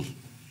coal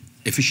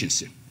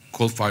efficiency,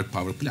 coal-fired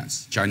power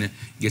plants. China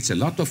gets a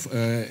lot of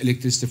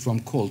electricity from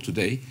coal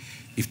today.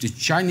 If the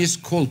Chinese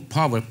coal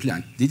power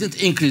plant didn't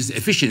increase the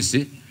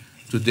efficiency,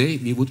 today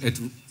we would add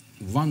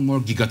 1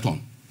 more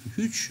gigaton,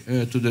 huge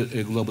to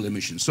the global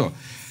emissions. So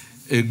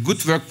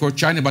good work for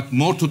China, but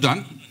more to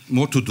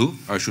do,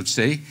 I should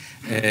say,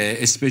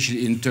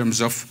 especially in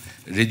terms of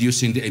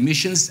reducing the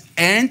emissions,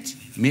 and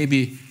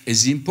maybe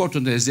as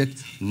important as that,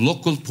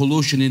 local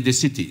pollution in the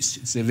cities.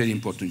 It's a very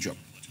important job.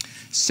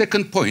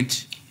 Second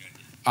point,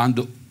 on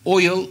the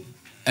oil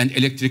and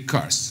electric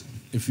cars,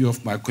 a few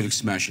of my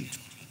colleagues mentioned.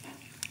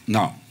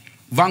 Now,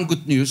 one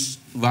good news,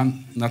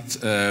 one not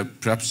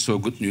perhaps so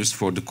good news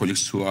for the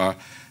colleagues who are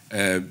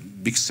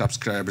big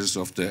subscribers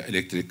of the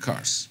electric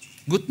cars.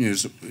 Good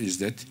news is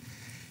that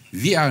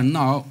we are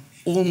now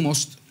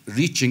almost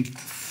reaching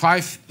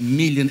 5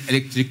 million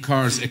electric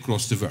cars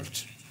across the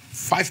world.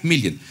 5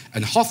 million,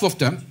 and half of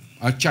them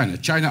are China.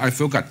 China, I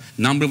forgot,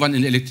 #1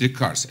 in electric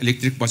cars,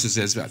 electric buses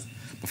as well.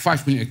 But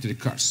 5 million electric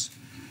cars.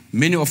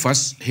 Many of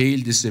us hail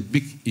this a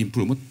big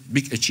improvement,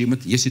 big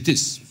achievement. Yes, it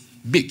is,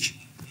 big.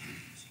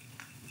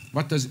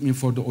 What does it mean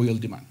for the oil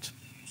demand?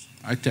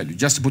 I tell you,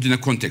 just to put in a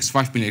context,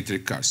 5 million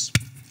electric cars.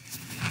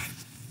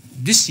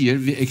 This year,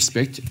 we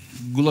expect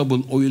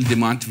global oil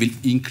demand will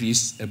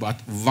increase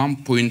about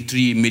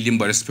 1.3 million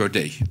barrels per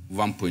day.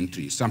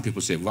 1.3. Some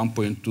people say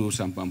 1.2,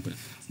 some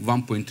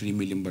 1.3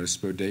 million barrels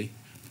per day.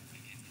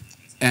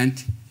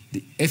 And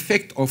the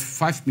effect of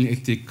 5 million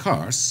electric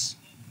cars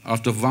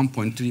out of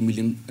 1.3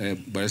 million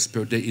barrels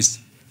per day is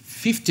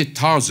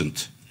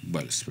 50,000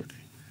 barrels per day.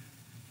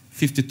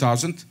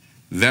 50,000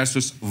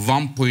 versus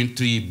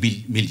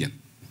 1.3 million.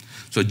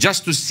 So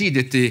just to see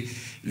that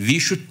we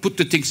should put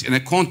the things in a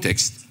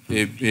context,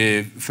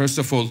 first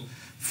of all,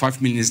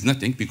 5 million is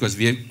nothing because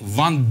we have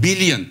 1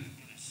 billion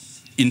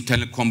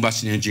internal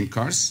combustion engine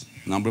cars,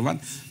 #1.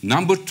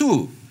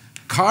 #2,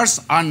 cars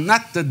are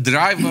not the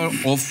driver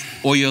of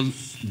oil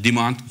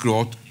demand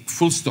growth,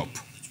 full stop.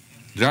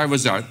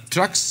 Drivers are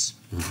trucks,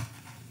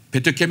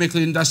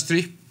 petrochemical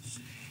industry,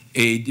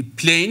 the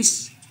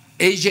planes.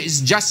 Asia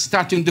is just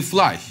starting to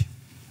fly.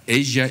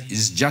 Asia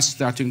is just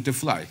starting to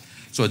fly.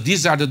 So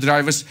these are the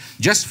drivers.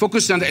 Just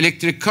focus on the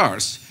electric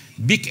cars.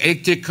 Big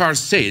electric car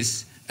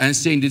sales and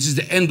saying this is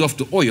the end of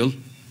the oil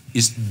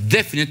is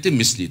definitely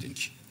misleading.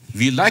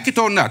 We like it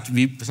or not.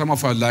 Some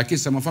of us like it,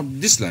 some of us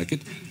dislike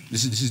it.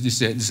 This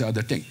is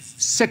other thing.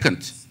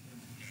 Second,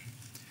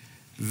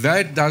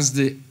 where does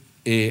the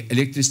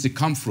electricity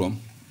come from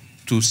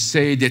to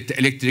say that the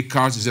electric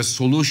cars is a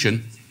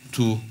solution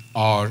to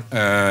our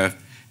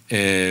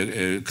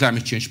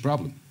climate change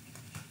problem?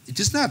 It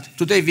is not.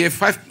 Today we have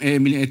 5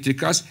 million electric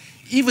cars.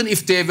 Even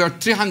if there were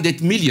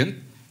 300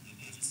 million,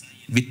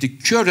 with the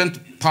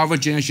current power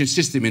generation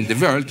system in the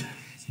world,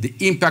 the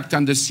impact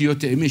on the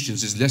CO2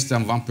 emissions is less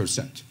than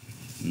 1%.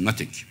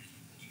 Nothing.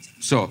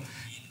 So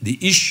the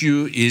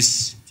issue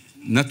is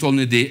not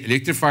only the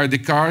electrify the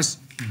cars,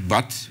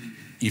 but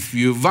if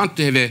you want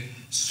to have a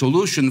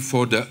solution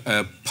for the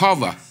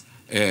power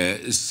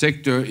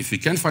sector, if you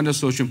can find a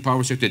solution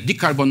power sector,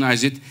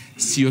 decarbonize it,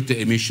 CO2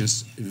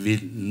 emissions will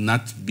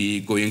not be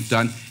going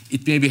down.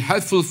 It may be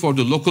helpful for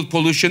the local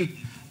pollution,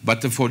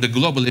 but for the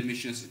global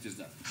emissions, it is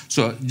not.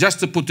 So just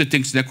to put the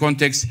things in the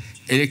context,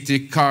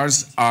 electric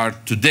cars are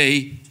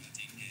today,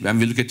 when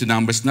we look at the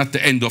numbers, not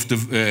the end of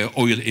the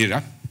oil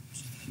era,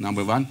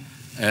 number one.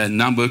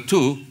 Number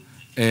two,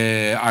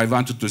 I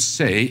wanted to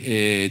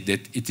say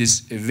that it is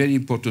very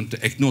important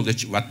to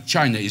acknowledge what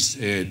China is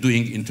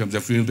doing in terms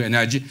of renewable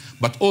energy,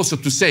 but also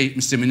to say,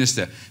 Mr.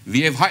 Minister,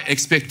 we have high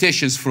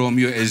expectations from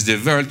you as the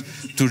world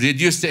to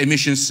reduce the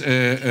emissions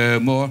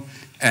more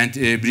and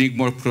bring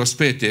more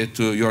prosperity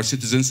to your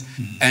citizens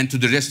and to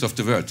the rest of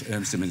the world,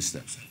 Mr.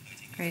 Minister.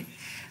 Great.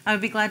 I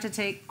would be glad to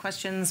take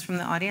questions from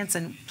the audience,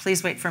 and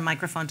please wait for a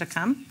microphone to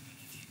come.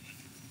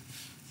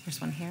 There's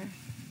one here.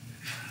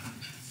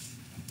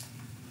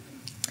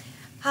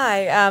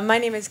 Hi, my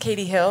name is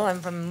Katie Hill. I'm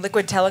from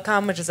Liquid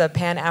Telecom, which is a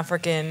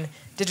Pan-African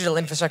digital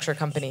infrastructure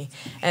company.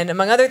 And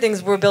among other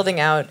things, we're building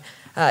out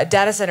a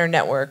data center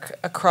network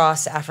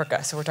across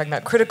Africa. So we're talking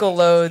about critical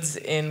loads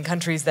in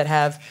countries that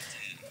have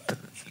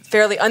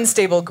fairly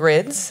unstable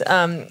grids.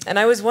 And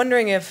I was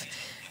wondering if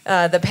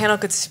the panel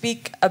could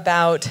speak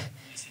about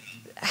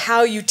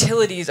how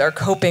utilities are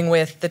coping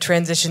with the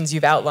transitions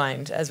you've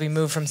outlined as we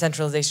move from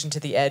centralization to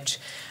the edge.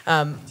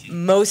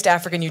 Most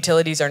African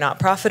utilities are not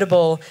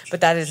profitable,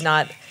 but that is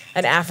not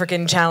an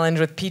African challenge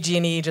with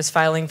PG&E just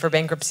filing for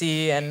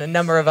bankruptcy and a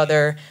number of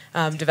other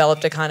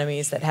developed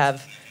economies that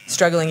have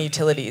struggling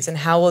utilities. And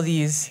how will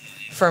these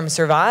firms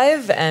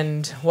survive,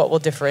 and what will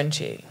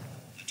differentiate?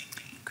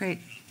 Great.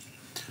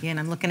 Ian,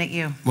 I'm looking at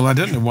you. Well, I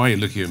don't know why you're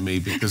looking at me,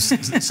 because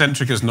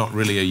Centrica is not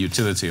really a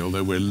utility,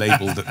 although we're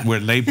labelled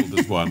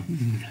as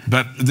one.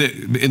 But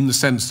in the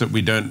sense that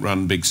we don't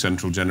run big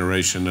central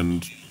generation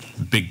and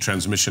big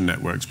transmission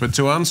networks. But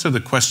to answer the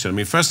question, I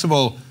mean, first of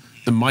all,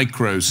 the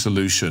micro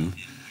solution.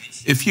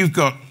 If you've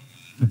got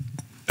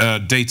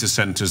data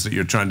centers that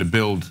you're trying to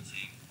build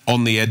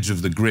on the edge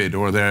of the grid,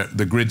 or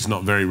the grid's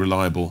not very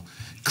reliable,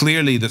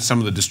 clearly that some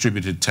of the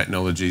distributed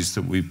technologies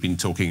that we've been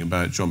talking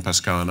about,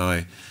 Jean-Pascal and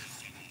I,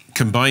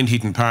 combined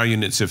heat and power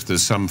units if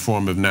there's some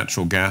form of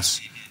natural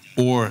gas,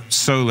 or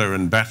solar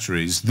and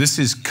batteries, this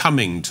is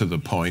coming to the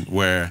point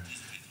where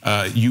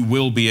you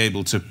will be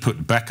able to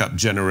put backup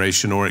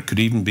generation, or it could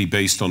even be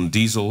based on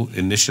diesel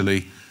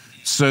initially,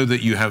 so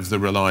that you have the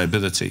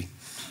reliability.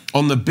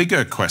 On the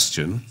bigger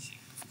question,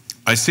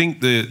 I think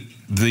the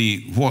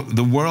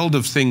world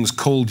of things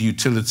called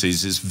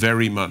utilities is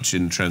very much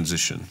in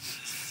transition.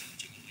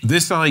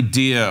 This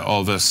idea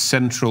of a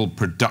central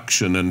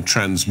production and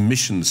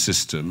transmission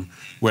system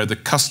where the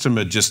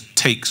customer just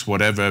takes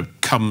whatever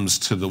comes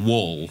to the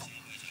wall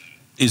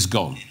is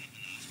gone.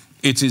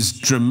 It is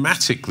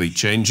dramatically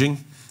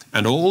changing,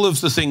 and all of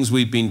the things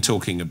we've been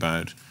talking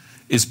about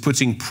is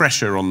putting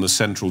pressure on the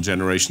central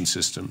generation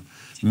system.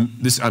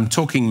 I'm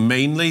talking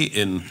mainly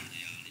in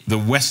the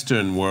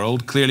Western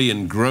world. Clearly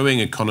in growing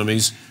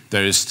economies,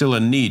 there is still a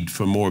need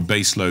for more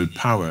baseload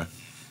power.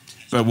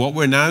 But what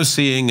we're now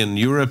seeing in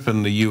Europe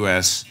and the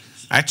US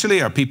actually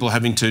are people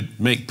having to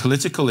make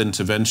political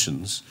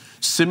interventions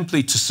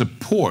simply to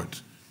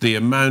support the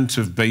amount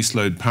of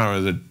baseload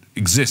power that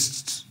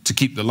exists to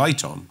keep the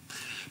light on,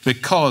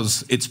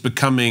 because it's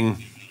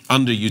becoming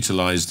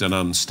underutilized and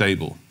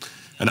unstable.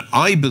 And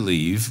I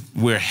believe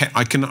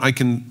I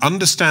can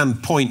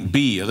understand point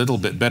B a little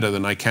bit better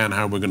than I can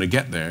how we're going to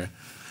get there.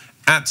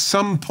 At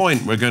some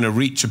point, we're going to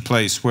reach a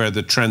place where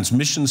the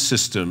transmission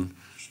system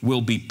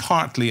will be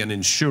partly an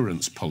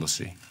insurance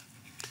policy.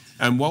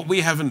 And what we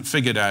haven't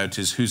figured out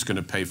is who's going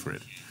to pay for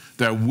it.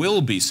 There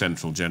will be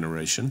central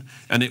generation,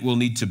 and it will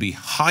need to be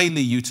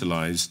highly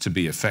utilized to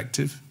be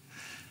effective.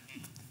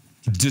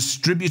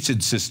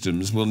 Distributed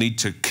systems will need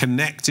to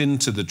connect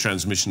into the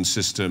transmission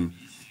system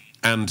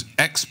and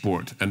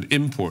export and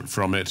import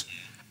from it.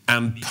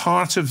 And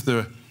part of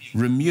the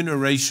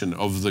remuneration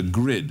of the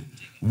grid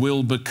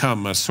will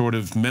become a sort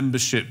of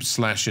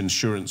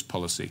membership/insurance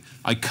policy.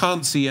 I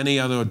can't see any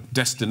other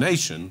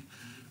destination.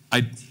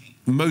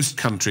 Most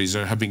countries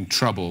are having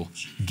trouble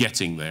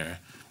getting there,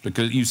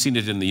 because you've seen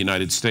it in the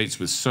United States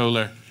with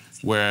solar,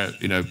 where,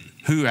 you know,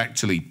 who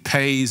actually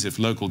pays if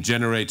local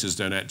generators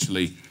don't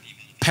actually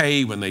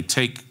pay when they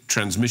take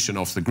transmission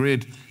off the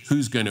grid?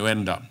 Who's going to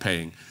end up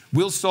paying?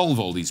 We'll solve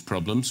all these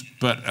problems,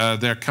 but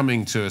they're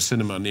coming to a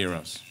cinema near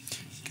us.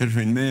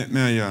 Catherine,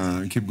 may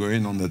I keep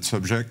going on that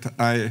subject?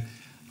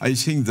 I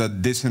think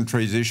that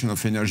decentralization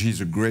of energy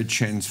is a great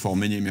chance for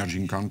many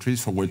emerging countries.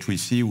 For what we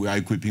see, we are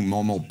equipping more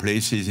and more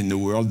places in the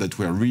world that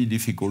were really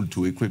difficult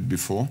to equip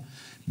before,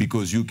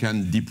 because you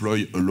can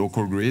deploy a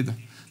local grid.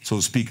 So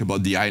speak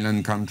about the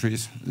island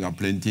countries. There are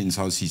plenty in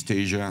Southeast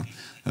Asia,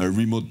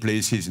 remote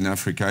places in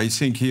Africa. I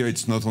think here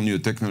it's not only a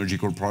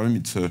technological problem,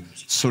 it's a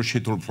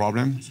societal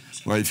problem,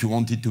 where if you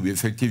want it to be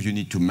effective, you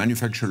need to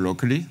manufacture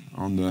locally,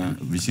 and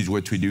this is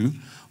what we do.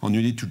 and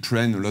you need to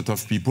train a lot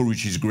of people,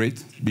 which is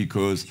great,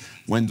 because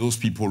when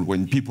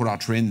people are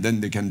trained,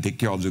 then they can take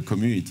care of the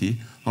community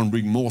and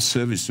bring more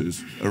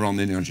services around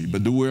energy.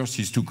 But the worst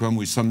is to come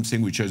with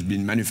something which has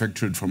been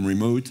manufactured from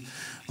remote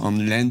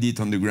and land it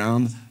on the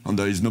ground, and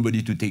there is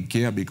nobody to take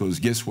care, because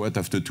guess what?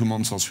 After 2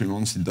 months or 3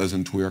 months, it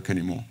doesn't work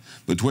anymore.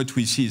 But what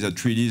we see is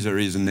that really there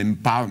is an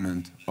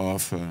empowerment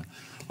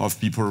of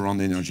people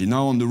around energy.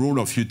 Now, on the role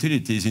of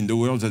utilities in the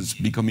world that's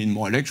becoming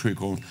more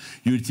electrical,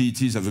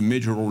 utilities have a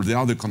major role. They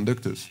are the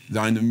conductors. They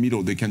are in the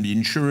middle. They can be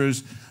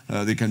insurers,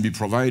 they can be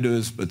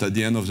providers, but at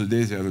the end of the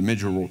day, they have a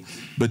major role.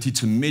 But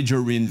it's a major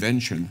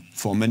reinvention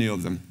for many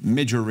of them,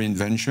 major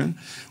reinvention.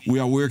 We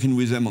are working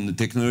with them on the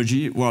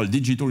technology. Well,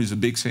 digital is a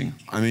big thing.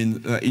 I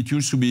mean, it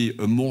used to be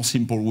a more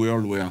simple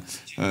world where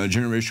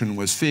generation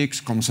was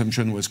fixed,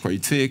 consumption was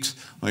quite fixed,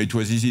 it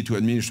was easy to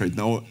administrate.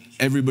 Now,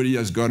 everybody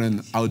has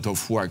gotten out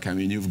of whack. I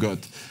mean, you've got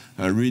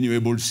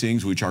renewable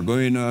things which are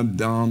going up,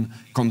 down,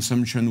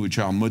 consumption which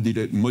are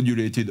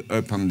modulated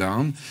up and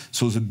down.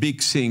 So the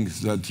big thing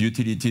that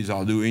utilities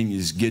are doing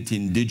is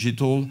getting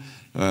digital,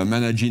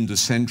 managing the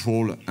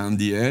central and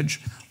the edge.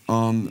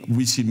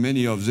 We see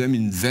many of them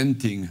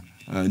inventing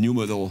a new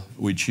model,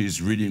 which is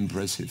really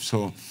impressive.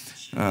 So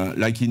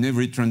like in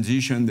every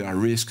transition, there are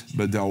risks,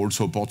 but there are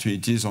also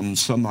opportunities, and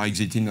some are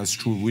exiting as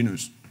true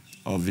winners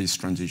of this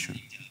transition.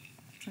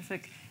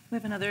 Terrific. We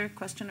have another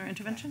question or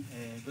intervention?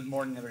 Good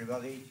morning,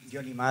 everybody.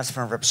 Johnny Mas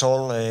from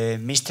Repsol.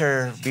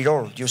 Mr.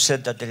 Birol, you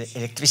said that the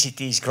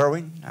electricity is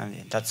growing,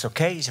 and that's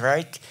okay, is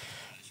right.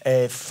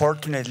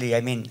 Fortunately,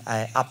 I mean,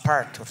 a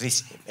part of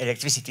this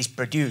electricity is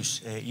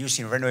produced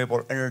using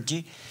renewable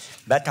energy,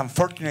 but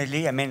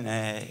unfortunately, I mean,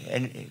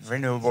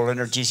 renewable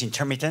energy is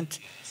intermittent.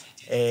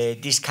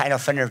 This kind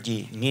of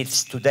energy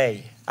needs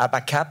today a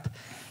backup,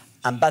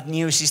 and bad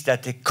news is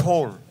that the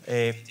coal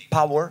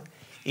power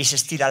is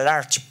still a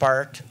large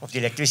part of the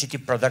electricity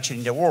production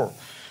in the world.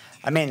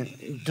 I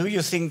mean, do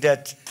you think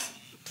that,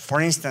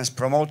 for instance,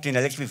 promoting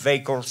electric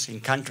vehicles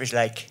in countries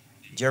like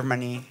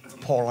Germany,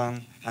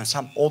 Poland, and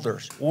some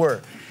others,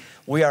 where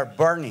we are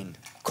burning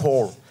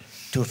coal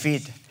to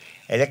feed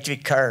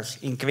electric cars,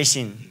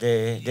 increasing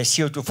the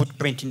CO2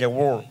 footprint in the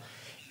world,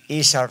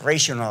 is a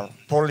rational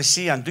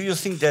policy? And do you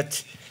think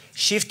that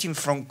shifting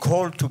from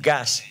coal to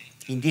gas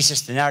in this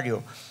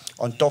scenario,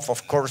 on top,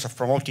 of course, of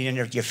promoting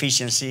energy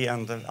efficiency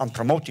and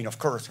promoting, of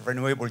course,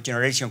 renewable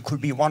generation, could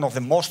be one of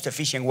the most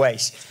efficient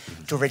ways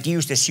to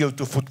reduce the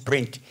CO2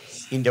 footprint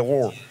in the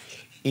world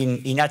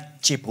in a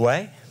cheap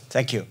way?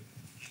 Thank you.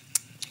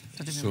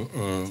 So,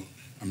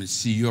 I mean,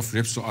 CEO of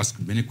Repsol asked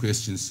many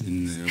questions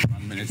in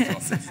 1 minute.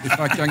 So if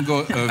I can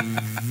go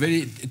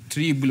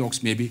 3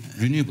 blocks, maybe,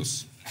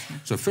 renewables.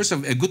 So first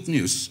of all, good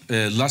news.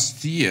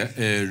 Last year,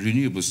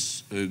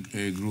 renewables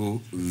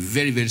grew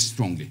very, very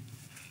strongly.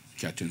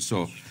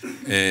 So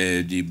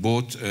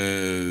both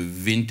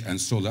wind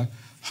and solar,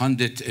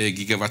 100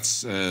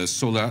 gigawatts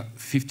solar,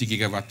 50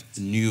 gigawatt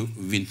new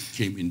wind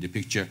came in the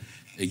picture.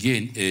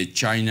 Again,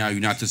 China,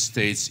 United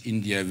States,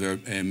 India were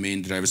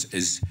main drivers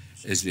as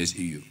well as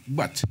EU.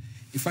 But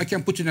if I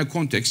can put in a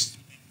context,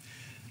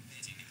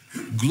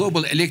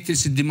 global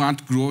electricity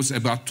demand grows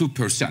about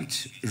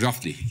 2%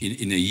 roughly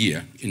in a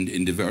year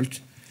in the world.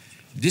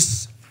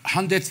 This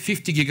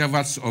 150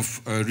 gigawatts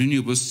of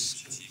renewables,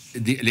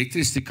 the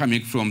electricity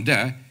coming from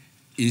there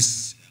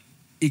is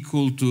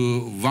equal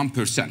to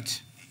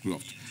 1%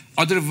 growth.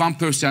 Other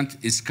 1%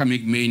 is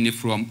coming mainly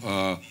from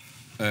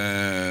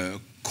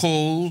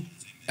coal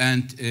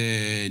and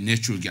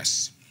natural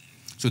gas.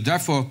 So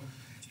therefore,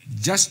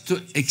 just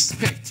to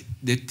expect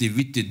that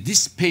with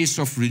this pace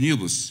of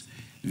renewables,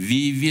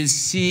 we will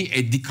see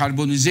a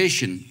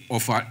decarbonization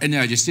of our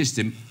energy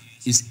system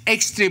is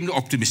extremely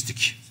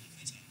optimistic.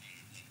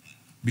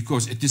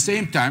 Because at the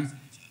same time,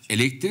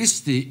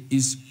 electricity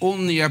is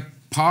only a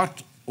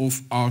part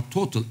of our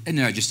total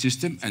energy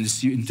system, and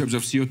in terms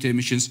of CO2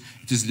 emissions,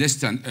 it is less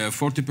than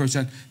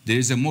 40%. There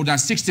is more than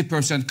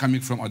 60% coming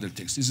from other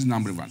things. This is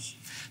number one.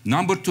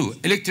 Number two,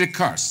 electric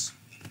cars.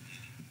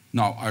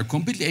 Now, I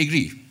completely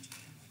agree.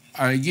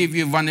 I give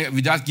you one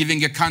without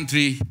giving a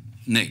country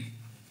name.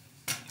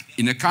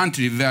 In a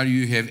country where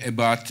you have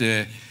about,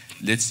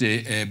 let's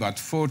say, about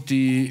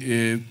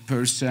 40%,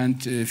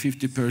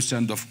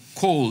 50% of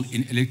coal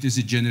in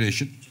electricity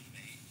generation,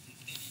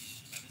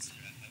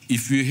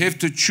 if you have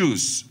to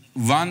choose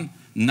one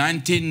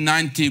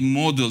 1990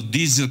 model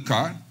diesel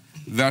car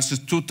versus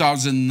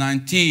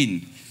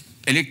 2019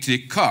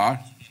 electric car,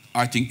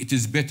 I think it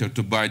is better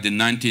to buy the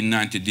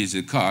 1990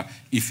 diesel car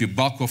if your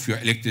bulk of your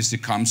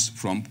electricity comes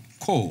from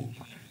coal.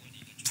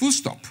 Full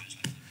stop.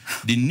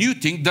 The new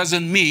thing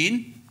doesn't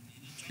mean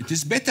it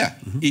is better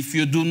if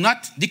you do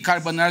not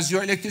decarbonize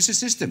your electricity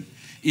system.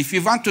 If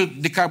you want to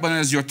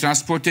decarbonize your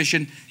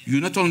transportation,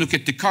 you not only look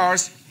at the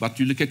cars, but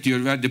you look at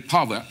where the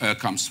power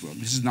comes from.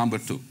 This is number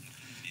two.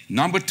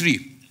 Number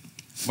three,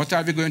 what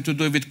are we going to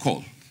do with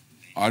coal?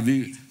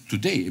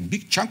 Today, a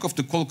big chunk of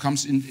the coal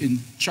comes in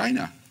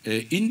China,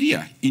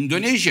 India,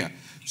 Indonesia.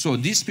 So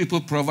these people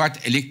provide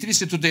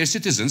electricity to their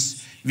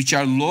citizens, which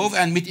are low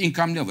and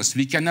mid-income levels.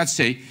 We cannot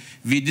say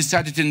we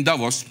decided in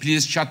Davos,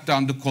 please shut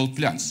down the coal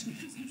plants.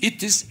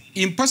 It is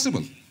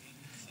impossible.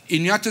 In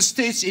the United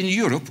States, in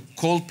Europe,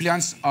 coal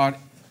plants are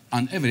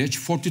on average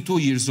 42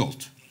 years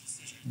old.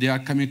 They are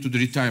coming to the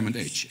retirement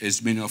age,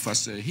 as many of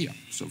us here,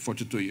 so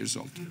 42 years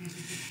old.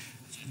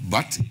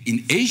 But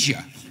in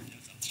Asia,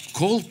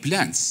 coal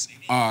plants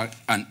are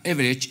on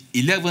average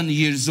 11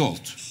 years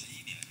old.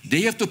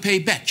 They have to pay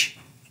back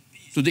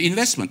to the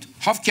investment.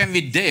 How can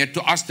we dare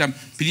to ask them,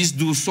 please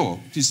do so?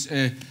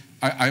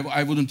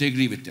 I wouldn't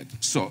agree with that.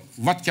 So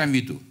what can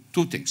we do?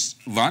 Two things.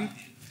 One,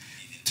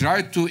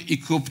 try to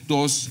equip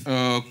those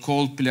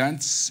coal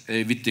plants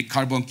with the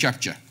carbon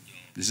capture.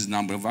 This is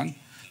number one.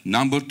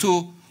 Number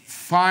two,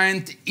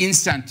 find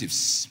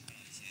incentives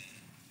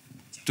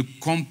to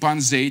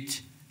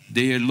compensate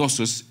their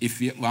losses if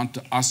we want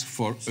to ask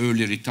for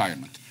early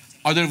retirement.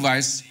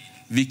 Otherwise,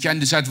 we can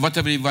decide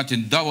whatever we want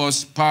in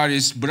Davos,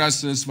 Paris,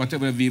 Brussels,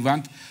 whatever we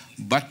want,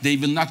 but they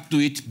will not do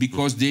it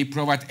because they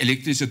provide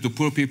electricity to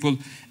poor people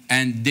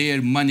and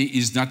their money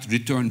is not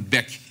returned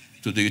back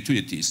to the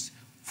utilities.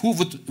 Who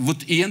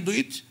would Ian do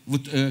it?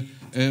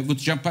 Would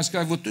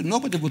Jean-Pascal do it?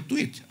 Nobody would do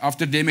it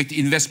after they make the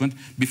investment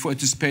before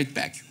it is paid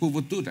back. Who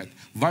would do that?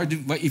 Why,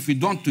 if we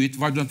don't do it,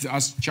 why don't we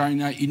ask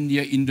China,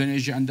 India,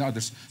 Indonesia, and the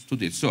others to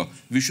do it? So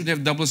we should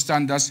have double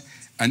standards.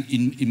 And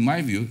in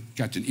my view,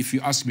 Catherine, if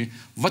you ask me,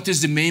 what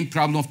is the main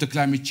problem of the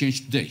climate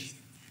change today?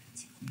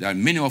 There are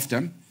many of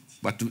them,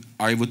 but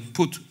I would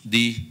put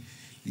the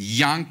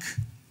young,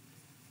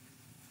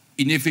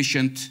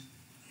 inefficient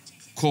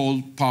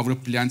coal power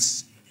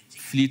plants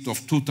fleet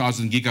of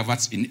 2,000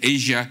 gigawatts in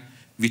Asia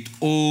with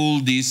all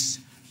these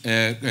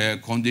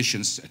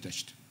conditions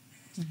attached.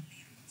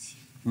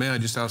 May I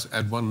just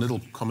add one little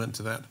comment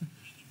to that?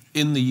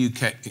 In the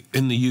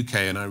UK,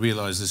 and I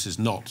realize this is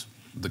not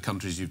the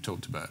countries you've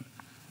talked about,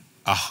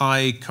 a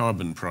high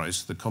carbon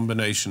price, the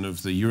combination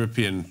of the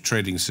European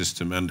trading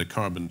system and a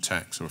carbon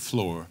tax or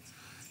floor,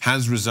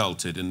 has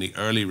resulted in the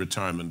early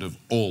retirement of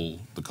all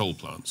the coal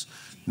plants.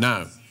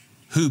 Now,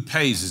 who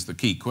pays is the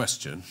key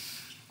question,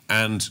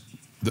 and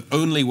the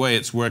only way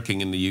it's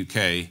working in the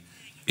UK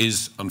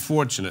is,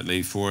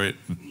 unfortunately, for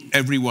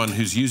everyone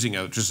who's using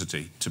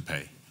electricity to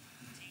pay.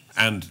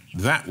 And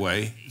that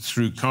way,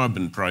 through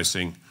carbon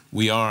pricing,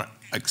 we are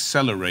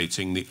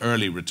accelerating the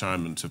early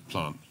retirement of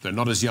plant. They're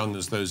not as young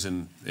as those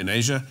in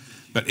Asia,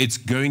 but it's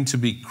going to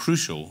be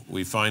crucial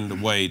we find a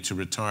way to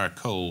retire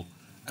coal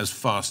as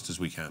fast as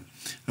we can.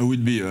 I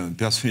would be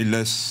personally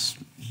less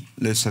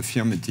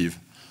affirmative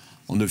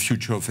on the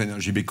future of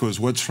energy, because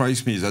what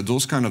strikes me is that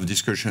those kind of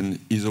discussion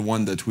is the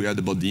one that we had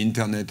about the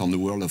internet on the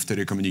world of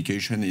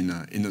telecommunication in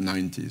the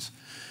 90s.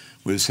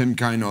 With the same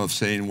kind of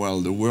saying,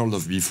 well, the world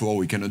of before,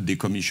 we cannot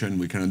decommission,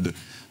 we cannot do,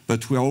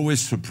 but we're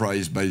always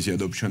surprised by the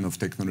adoption of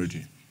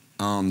technology.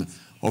 And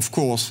of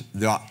course,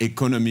 there are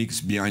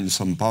economics behind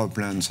some power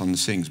plants and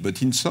things,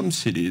 but in some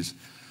cities,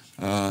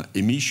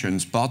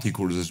 emissions,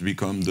 particles has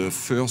become the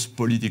first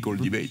political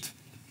debate.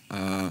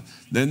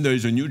 Then there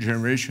is a new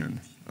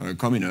generation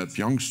coming up,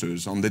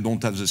 youngsters, and they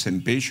don't have the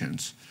same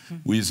patience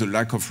with the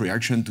lack of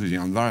reaction to the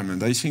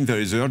environment. I think there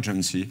is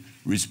urgency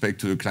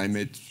respect to the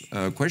climate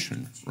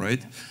question,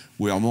 right?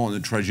 We are more on a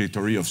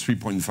trajectory of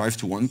 3.5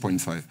 to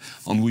 1.5,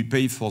 and we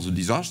pay for the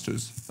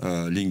disasters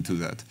linked to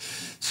that.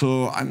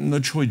 So I'm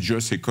not sure it's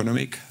just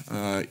economic.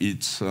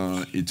 It's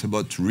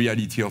about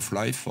reality of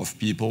life of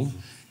people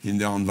in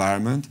their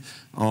environment,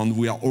 and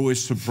we are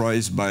always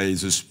surprised by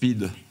the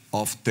speed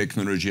of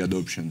technology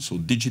adoption. So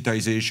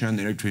digitization,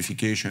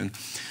 electrification.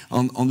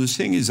 And the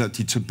thing is that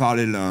it's a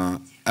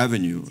parallel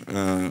avenue.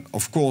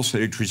 Of course,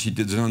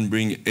 electricity doesn't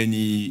bring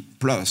any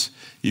plus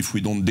if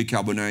we don't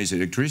decarbonize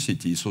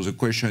electricity. So the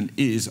question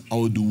is,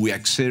 how do we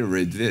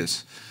accelerate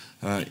this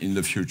in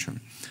the future?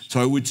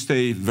 So I would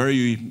stay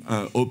very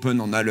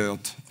open and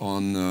alert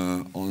on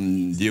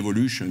the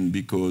evolution,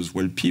 because,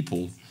 well,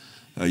 people,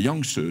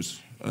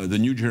 youngsters, the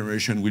new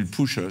generation will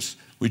push us,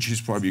 which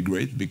is probably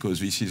great, because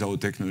this is how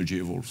technology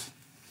evolves.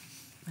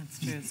 That's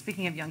true.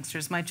 Speaking of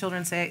youngsters, my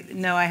children say,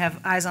 no, I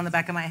have eyes on the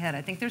back of my head.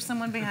 I think there's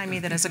someone behind me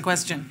that has a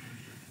question.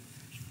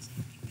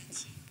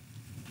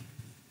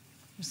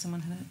 There's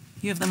someone.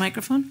 You have the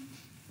microphone?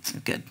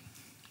 Good.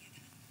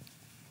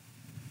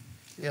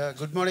 Yeah,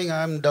 good morning.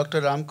 I'm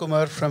Dr.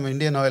 Ramkumar from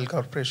Indian Oil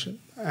Corporation.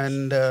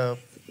 And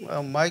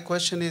my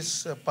question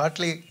is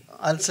partly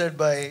answered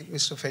by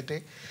Mr.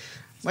 Fete.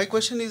 My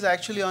question is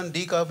actually on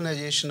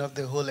decarbonization of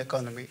the whole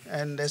economy,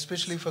 and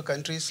especially for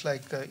countries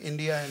like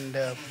India and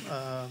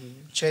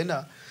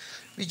China.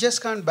 We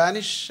just can't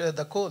banish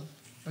the coal.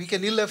 We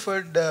can ill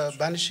afford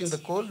banishing the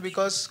coal,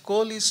 because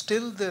coal is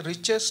still the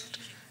richest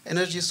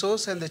energy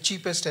source and the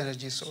cheapest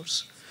energy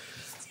source.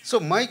 So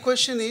my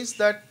question is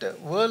that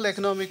World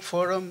Economic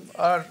Forum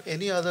or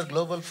any other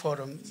global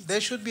forum,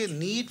 there should be a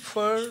need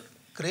for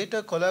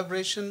greater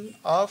collaboration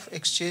of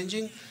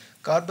exchanging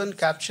carbon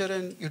capture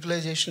and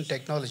utilization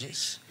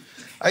technologies.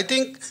 I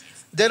think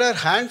there are a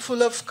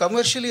handful of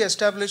commercially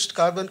established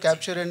carbon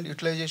capture and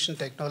utilization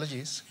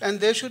technologies, and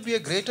there should be a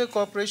greater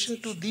cooperation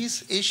to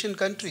these Asian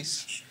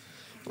countries,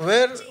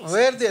 where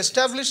the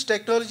established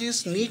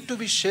technologies need to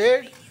be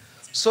shared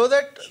so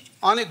that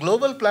on a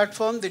global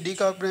platform, the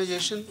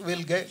decarbonization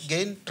will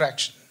gain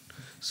traction.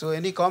 So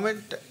any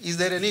comment? Is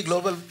there any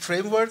global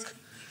framework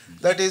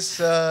that is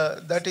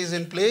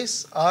in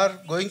place, or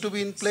going to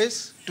be in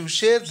place to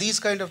share these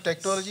kind of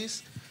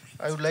technologies?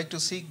 I would like to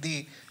seek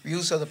the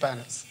views of the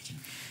panel.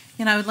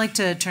 I would like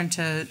to turn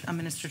to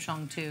Minister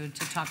Chong too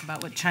to talk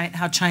about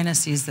how China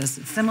sees this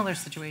similar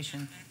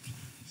situation.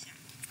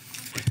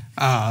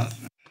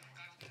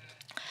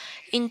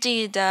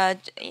 Indeed,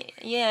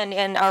 Yan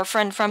and our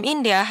friend from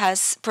India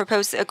has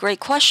proposed a great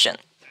question.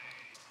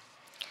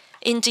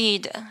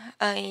 Indeed,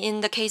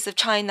 in the case of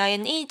China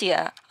and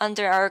India,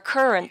 under our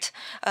current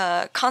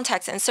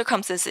context and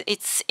circumstances,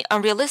 it's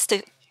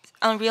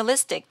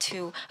unrealistic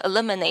to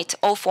eliminate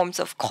all forms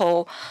of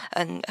coal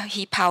and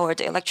heat-powered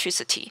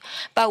electricity.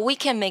 But we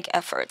can make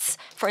efforts.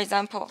 For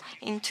example,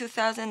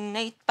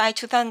 by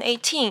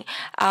 2018,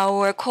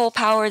 our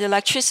coal-powered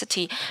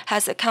electricity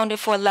has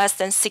accounted for less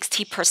than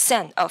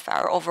 60% of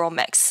our overall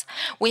mix.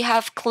 We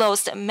have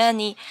closed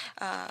many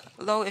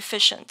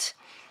low-efficient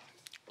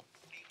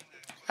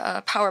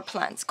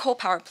coal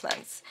power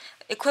plants,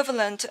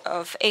 equivalent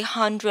of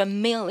 800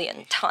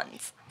 million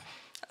tons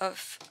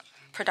of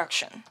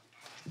production,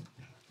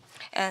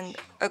 and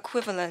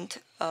equivalent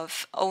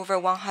of over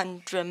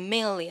 100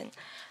 million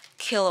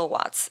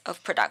kilowatts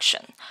of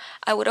production.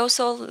 I would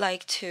also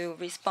like to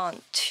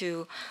respond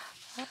to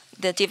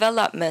the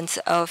development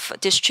of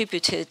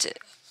distributed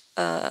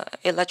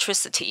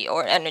electricity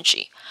or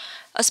energy.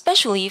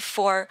 Especially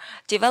for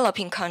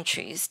developing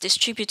countries,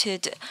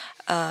 distributed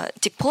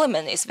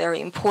deployment is very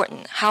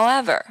important.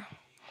 However,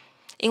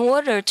 in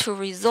order to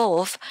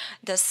resolve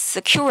the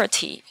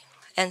security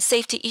and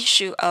safety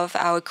issue of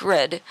our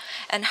grid,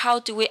 and how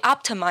do we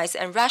optimize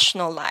and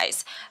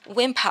rationalize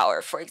wind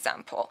power, for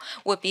example,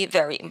 would be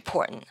very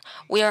important.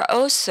 We are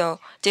also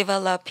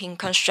developing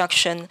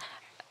construction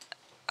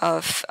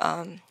of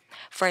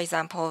for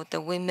example, the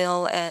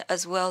windmill,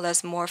 as well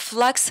as more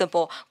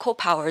flexible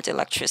coal-powered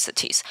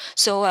electricities,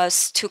 so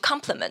as to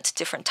complement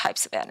different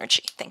types of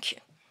energy. Thank you.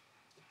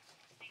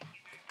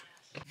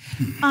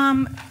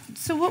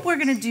 So what we're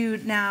going to do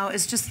now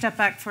is just step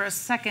back for a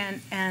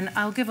second, and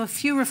I'll give a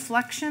few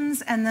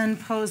reflections and then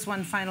pose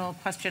one final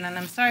question. And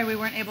I'm sorry we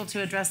weren't able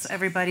to address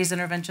everybody's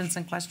interventions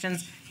and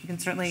questions. You can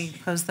certainly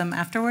pose them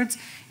afterwards.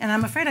 And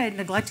I'm afraid I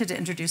neglected to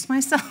introduce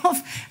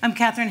myself. I'm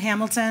Catherine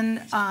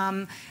Hamilton.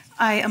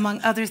 I,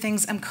 among other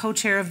things, am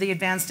co-chair of the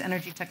Advanced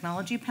Energy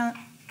Technology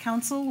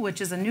Council, which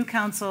is a new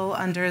council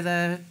under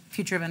the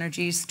Future of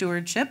Energy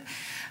Stewardship.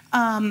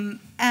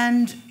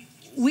 And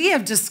we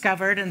have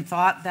discovered and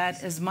thought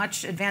that as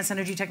much advanced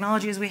energy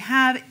technology as we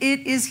have, it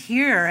is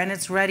here and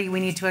it's ready.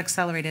 We need to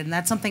accelerate it. And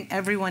that's something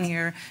everyone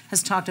here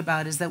has talked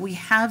about, is that we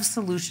have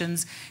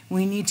solutions.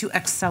 We need to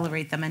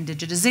accelerate them, and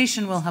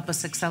digitization will help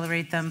us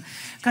accelerate them.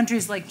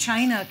 Countries like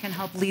China can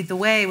help lead the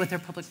way with their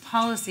public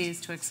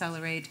policies to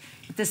accelerate.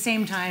 At the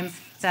same time,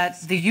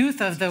 that the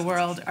youth of the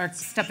world are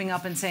stepping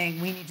up and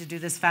saying, we need to do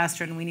this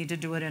faster and we need to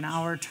do it in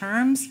our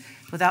terms,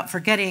 without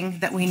forgetting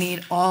that we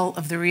need all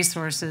of the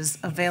resources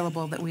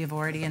available that we have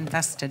already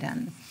invested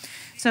in.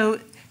 So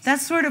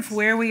that's sort of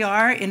where we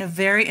are in a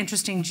very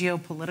interesting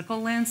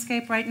geopolitical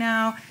landscape right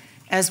now.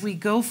 As we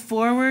go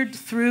forward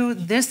through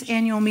this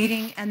annual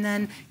meeting, and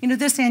then,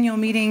 this annual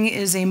meeting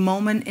is a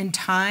moment in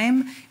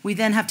time. We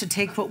then have to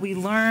take what we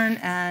learn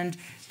and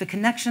the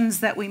connections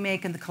that we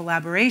make and the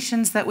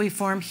collaborations that we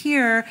form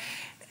here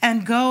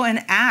and go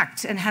and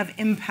act and have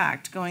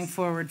impact going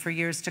forward for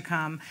years to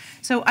come.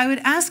 So I would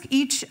ask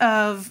each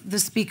of the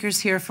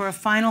speakers here for a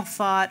final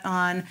thought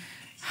on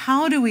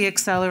how do we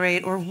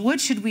accelerate, or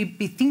what should we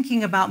be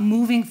thinking about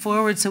moving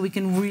forward so we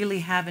can really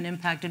have an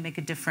impact and make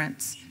a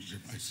difference?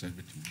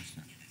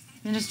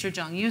 Minister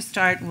Zhang, you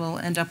start, and we'll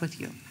end up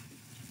with you.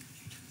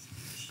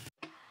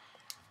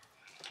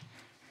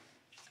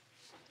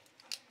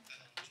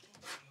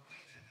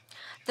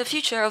 The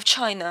future of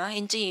China,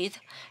 indeed,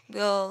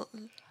 will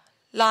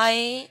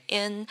lie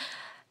in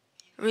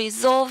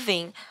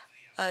resolving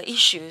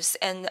issues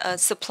and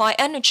supply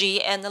energy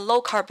in a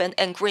low carbon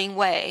and green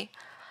way.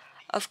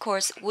 Of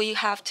course, we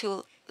have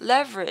to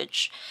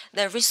leverage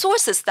the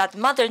resources that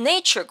Mother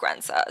Nature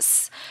grants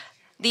us.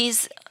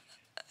 These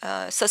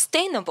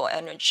sustainable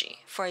energy,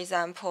 for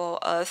example,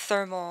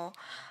 thermal,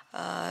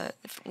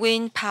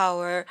 wind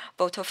power,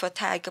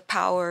 photovoltaic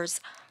powers,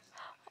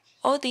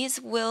 all these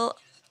will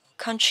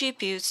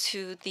contribute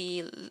to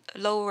the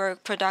lower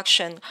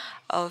production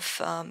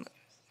of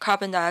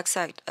carbon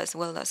dioxide as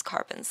well as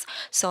carbons.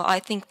 So I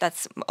think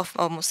that's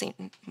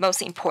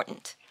most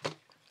important.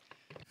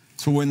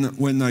 So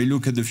when I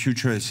look at the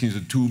future, I think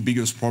the two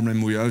biggest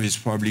problems we have is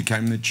probably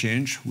climate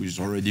change, with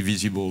already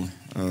visible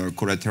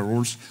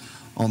collaterals,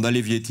 and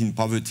alleviating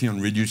poverty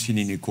and reducing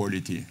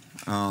inequality.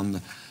 And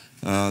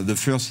the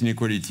first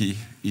inequality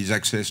is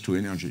access to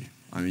energy.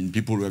 I mean,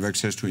 people who have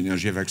access to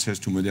energy have access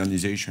to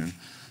modernization.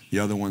 The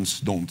other ones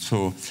don't.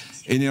 So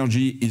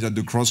energy is at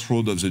the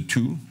crossroad of the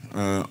two,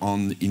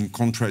 in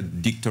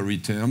contradictory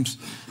terms.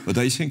 But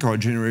I think our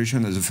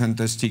generation has a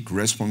fantastic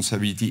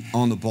responsibility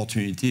and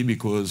opportunity,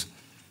 because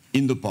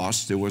In the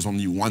past, there was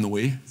only one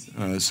way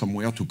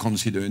somewhere to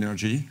consider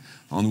energy,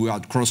 and we are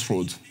at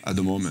crossroads at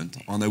the moment.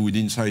 And I would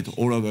incite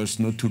all of us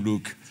not to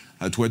look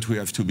at what we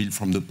have to build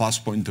from the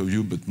past point of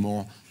view, but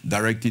more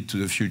directed to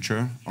the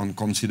future and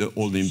consider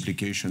all the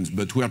implications.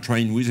 But we are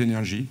trying with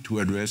energy to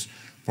address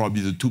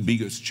probably the two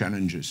biggest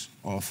challenges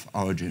of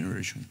our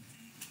generation.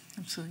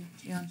 Absolutely,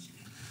 yeah.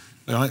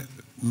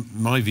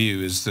 My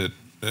view is that,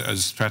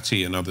 as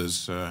Fatih and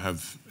others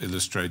have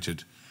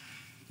illustrated,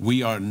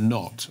 we are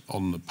not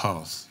on the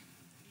path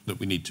that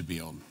we need to be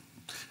on.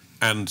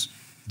 And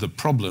the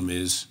problem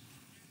is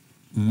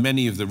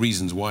many of the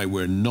reasons why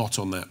we're not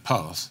on that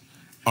path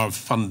are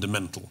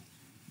fundamental,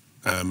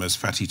 as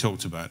Fatih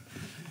talked about.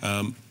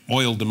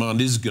 Oil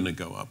demand is going to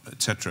go up,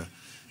 etc.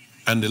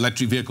 And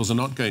electric vehicles are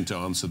not going to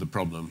answer the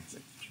problem.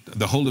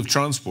 The whole of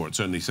transport's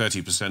only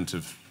 30%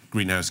 of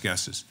greenhouse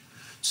gases.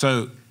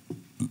 So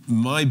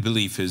my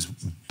belief is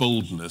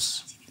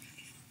boldness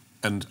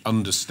and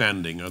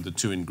understanding are the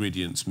two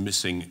ingredients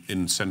missing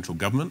in central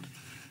government.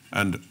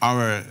 And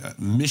our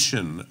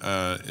mission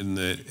in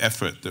the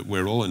effort that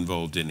we're all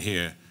involved in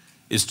here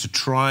is to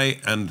try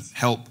and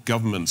help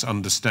governments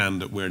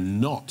understand that we're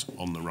not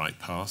on the right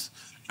path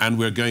and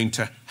we're going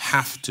to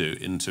have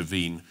to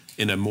intervene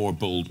in a more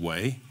bold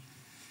way.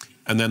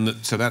 And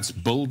then, so that's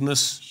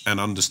boldness and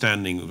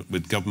understanding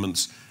with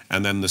governments.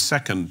 And then the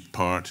second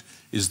part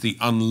is the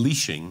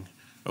unleashing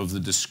of the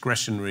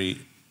discretionary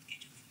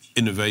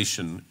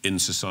innovation in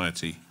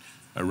society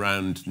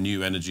around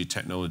new energy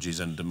technologies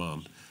and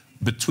demand.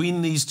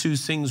 Between these two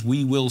things,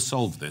 we will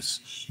solve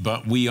this,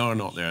 but we are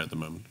not there at the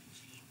moment.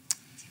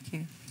 Thank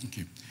you. Thank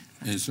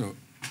you. So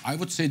I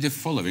would say the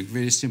following,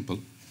 very simple.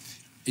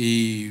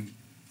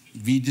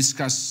 We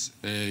discuss,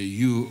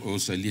 you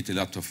also lead a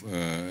lot of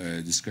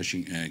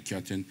discussion,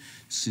 Katin,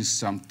 since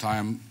some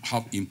time,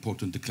 how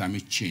important the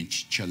climate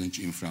change challenge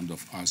in front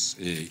of us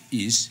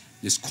is.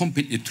 It's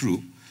completely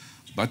true,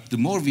 but the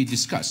more we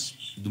discuss,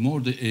 the more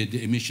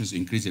the emissions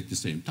increase at the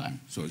same time.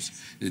 So it's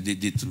the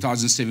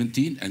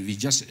 2017, and we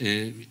just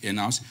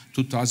announced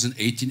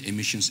 2018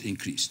 emissions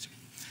increased.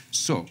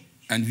 So,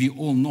 and we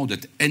all know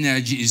that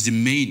energy is the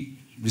main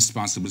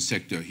responsible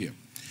sector here.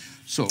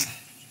 So,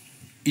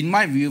 in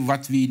my view,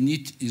 what we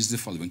need is the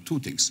following, two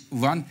things.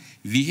 One,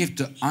 we have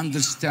to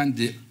understand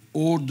the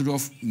order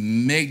of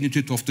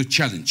magnitude of the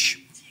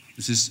challenge.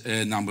 This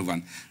is number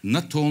one.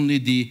 Not only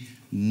the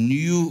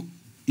new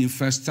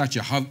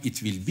infrastructure, how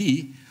it will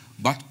be,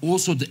 but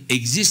also the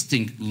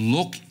existing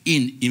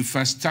lock-in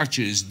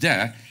infrastructure is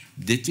there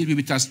that will be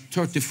with us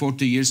 30,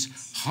 40 years,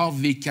 how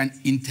we can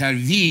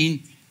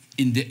intervene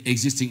in the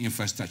existing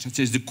infrastructure, such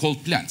as the coal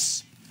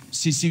plants,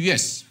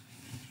 CCUS.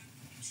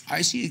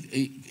 I see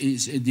it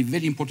is the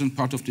very important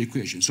part of the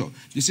equation. So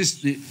this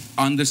is the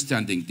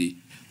understanding the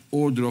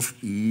order of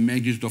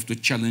magnitude of the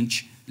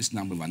challenge is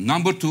number one.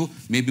 Number two,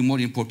 maybe more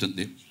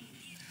importantly,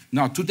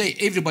 now today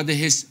everybody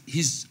has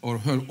his or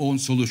her own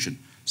solution.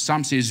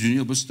 Some say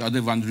renewables, the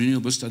other one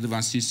renewables, the other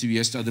one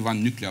CCUS, the other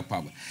one nuclear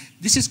power.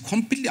 This is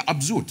completely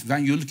absurd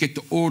when you look at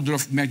the order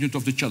of magnitude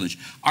of the challenge.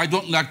 I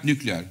don't like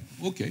nuclear.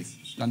 Okay,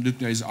 then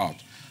nuclear is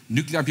out.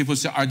 Nuclear people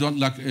say, I don't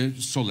like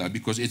solar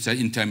because it's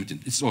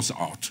intermittent. It's also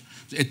out.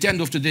 So at the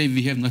end of the day,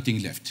 we have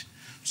nothing left.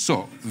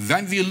 So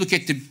when we look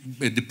at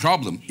the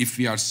problem, if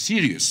we are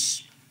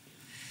serious,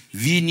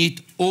 we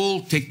need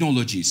all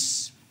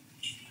technologies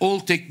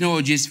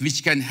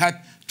which can help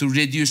to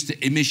reduce the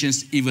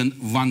emissions even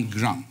 1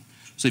 gram.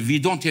 So we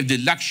don't have the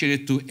luxury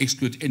to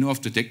exclude any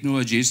of the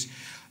technologies.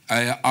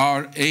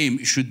 Our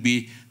aim should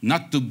be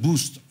not to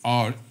boost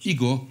our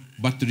ego,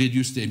 but to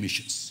reduce the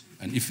emissions.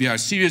 And if we are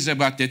serious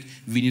about that,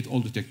 we need all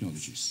the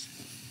technologies.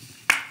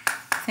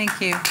 Thank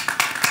you.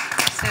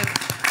 So,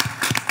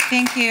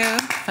 thank you,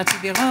 Fatih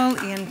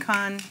Birol, Ian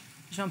Khan,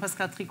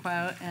 Jean-Pascal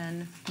Tricoire,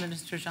 and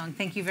Minister Zhang.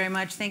 Thank you very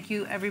much. Thank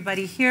you,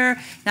 everybody here.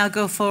 Now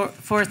go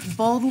forth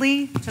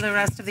boldly to the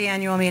rest of the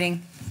annual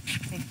meeting.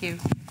 Thank you.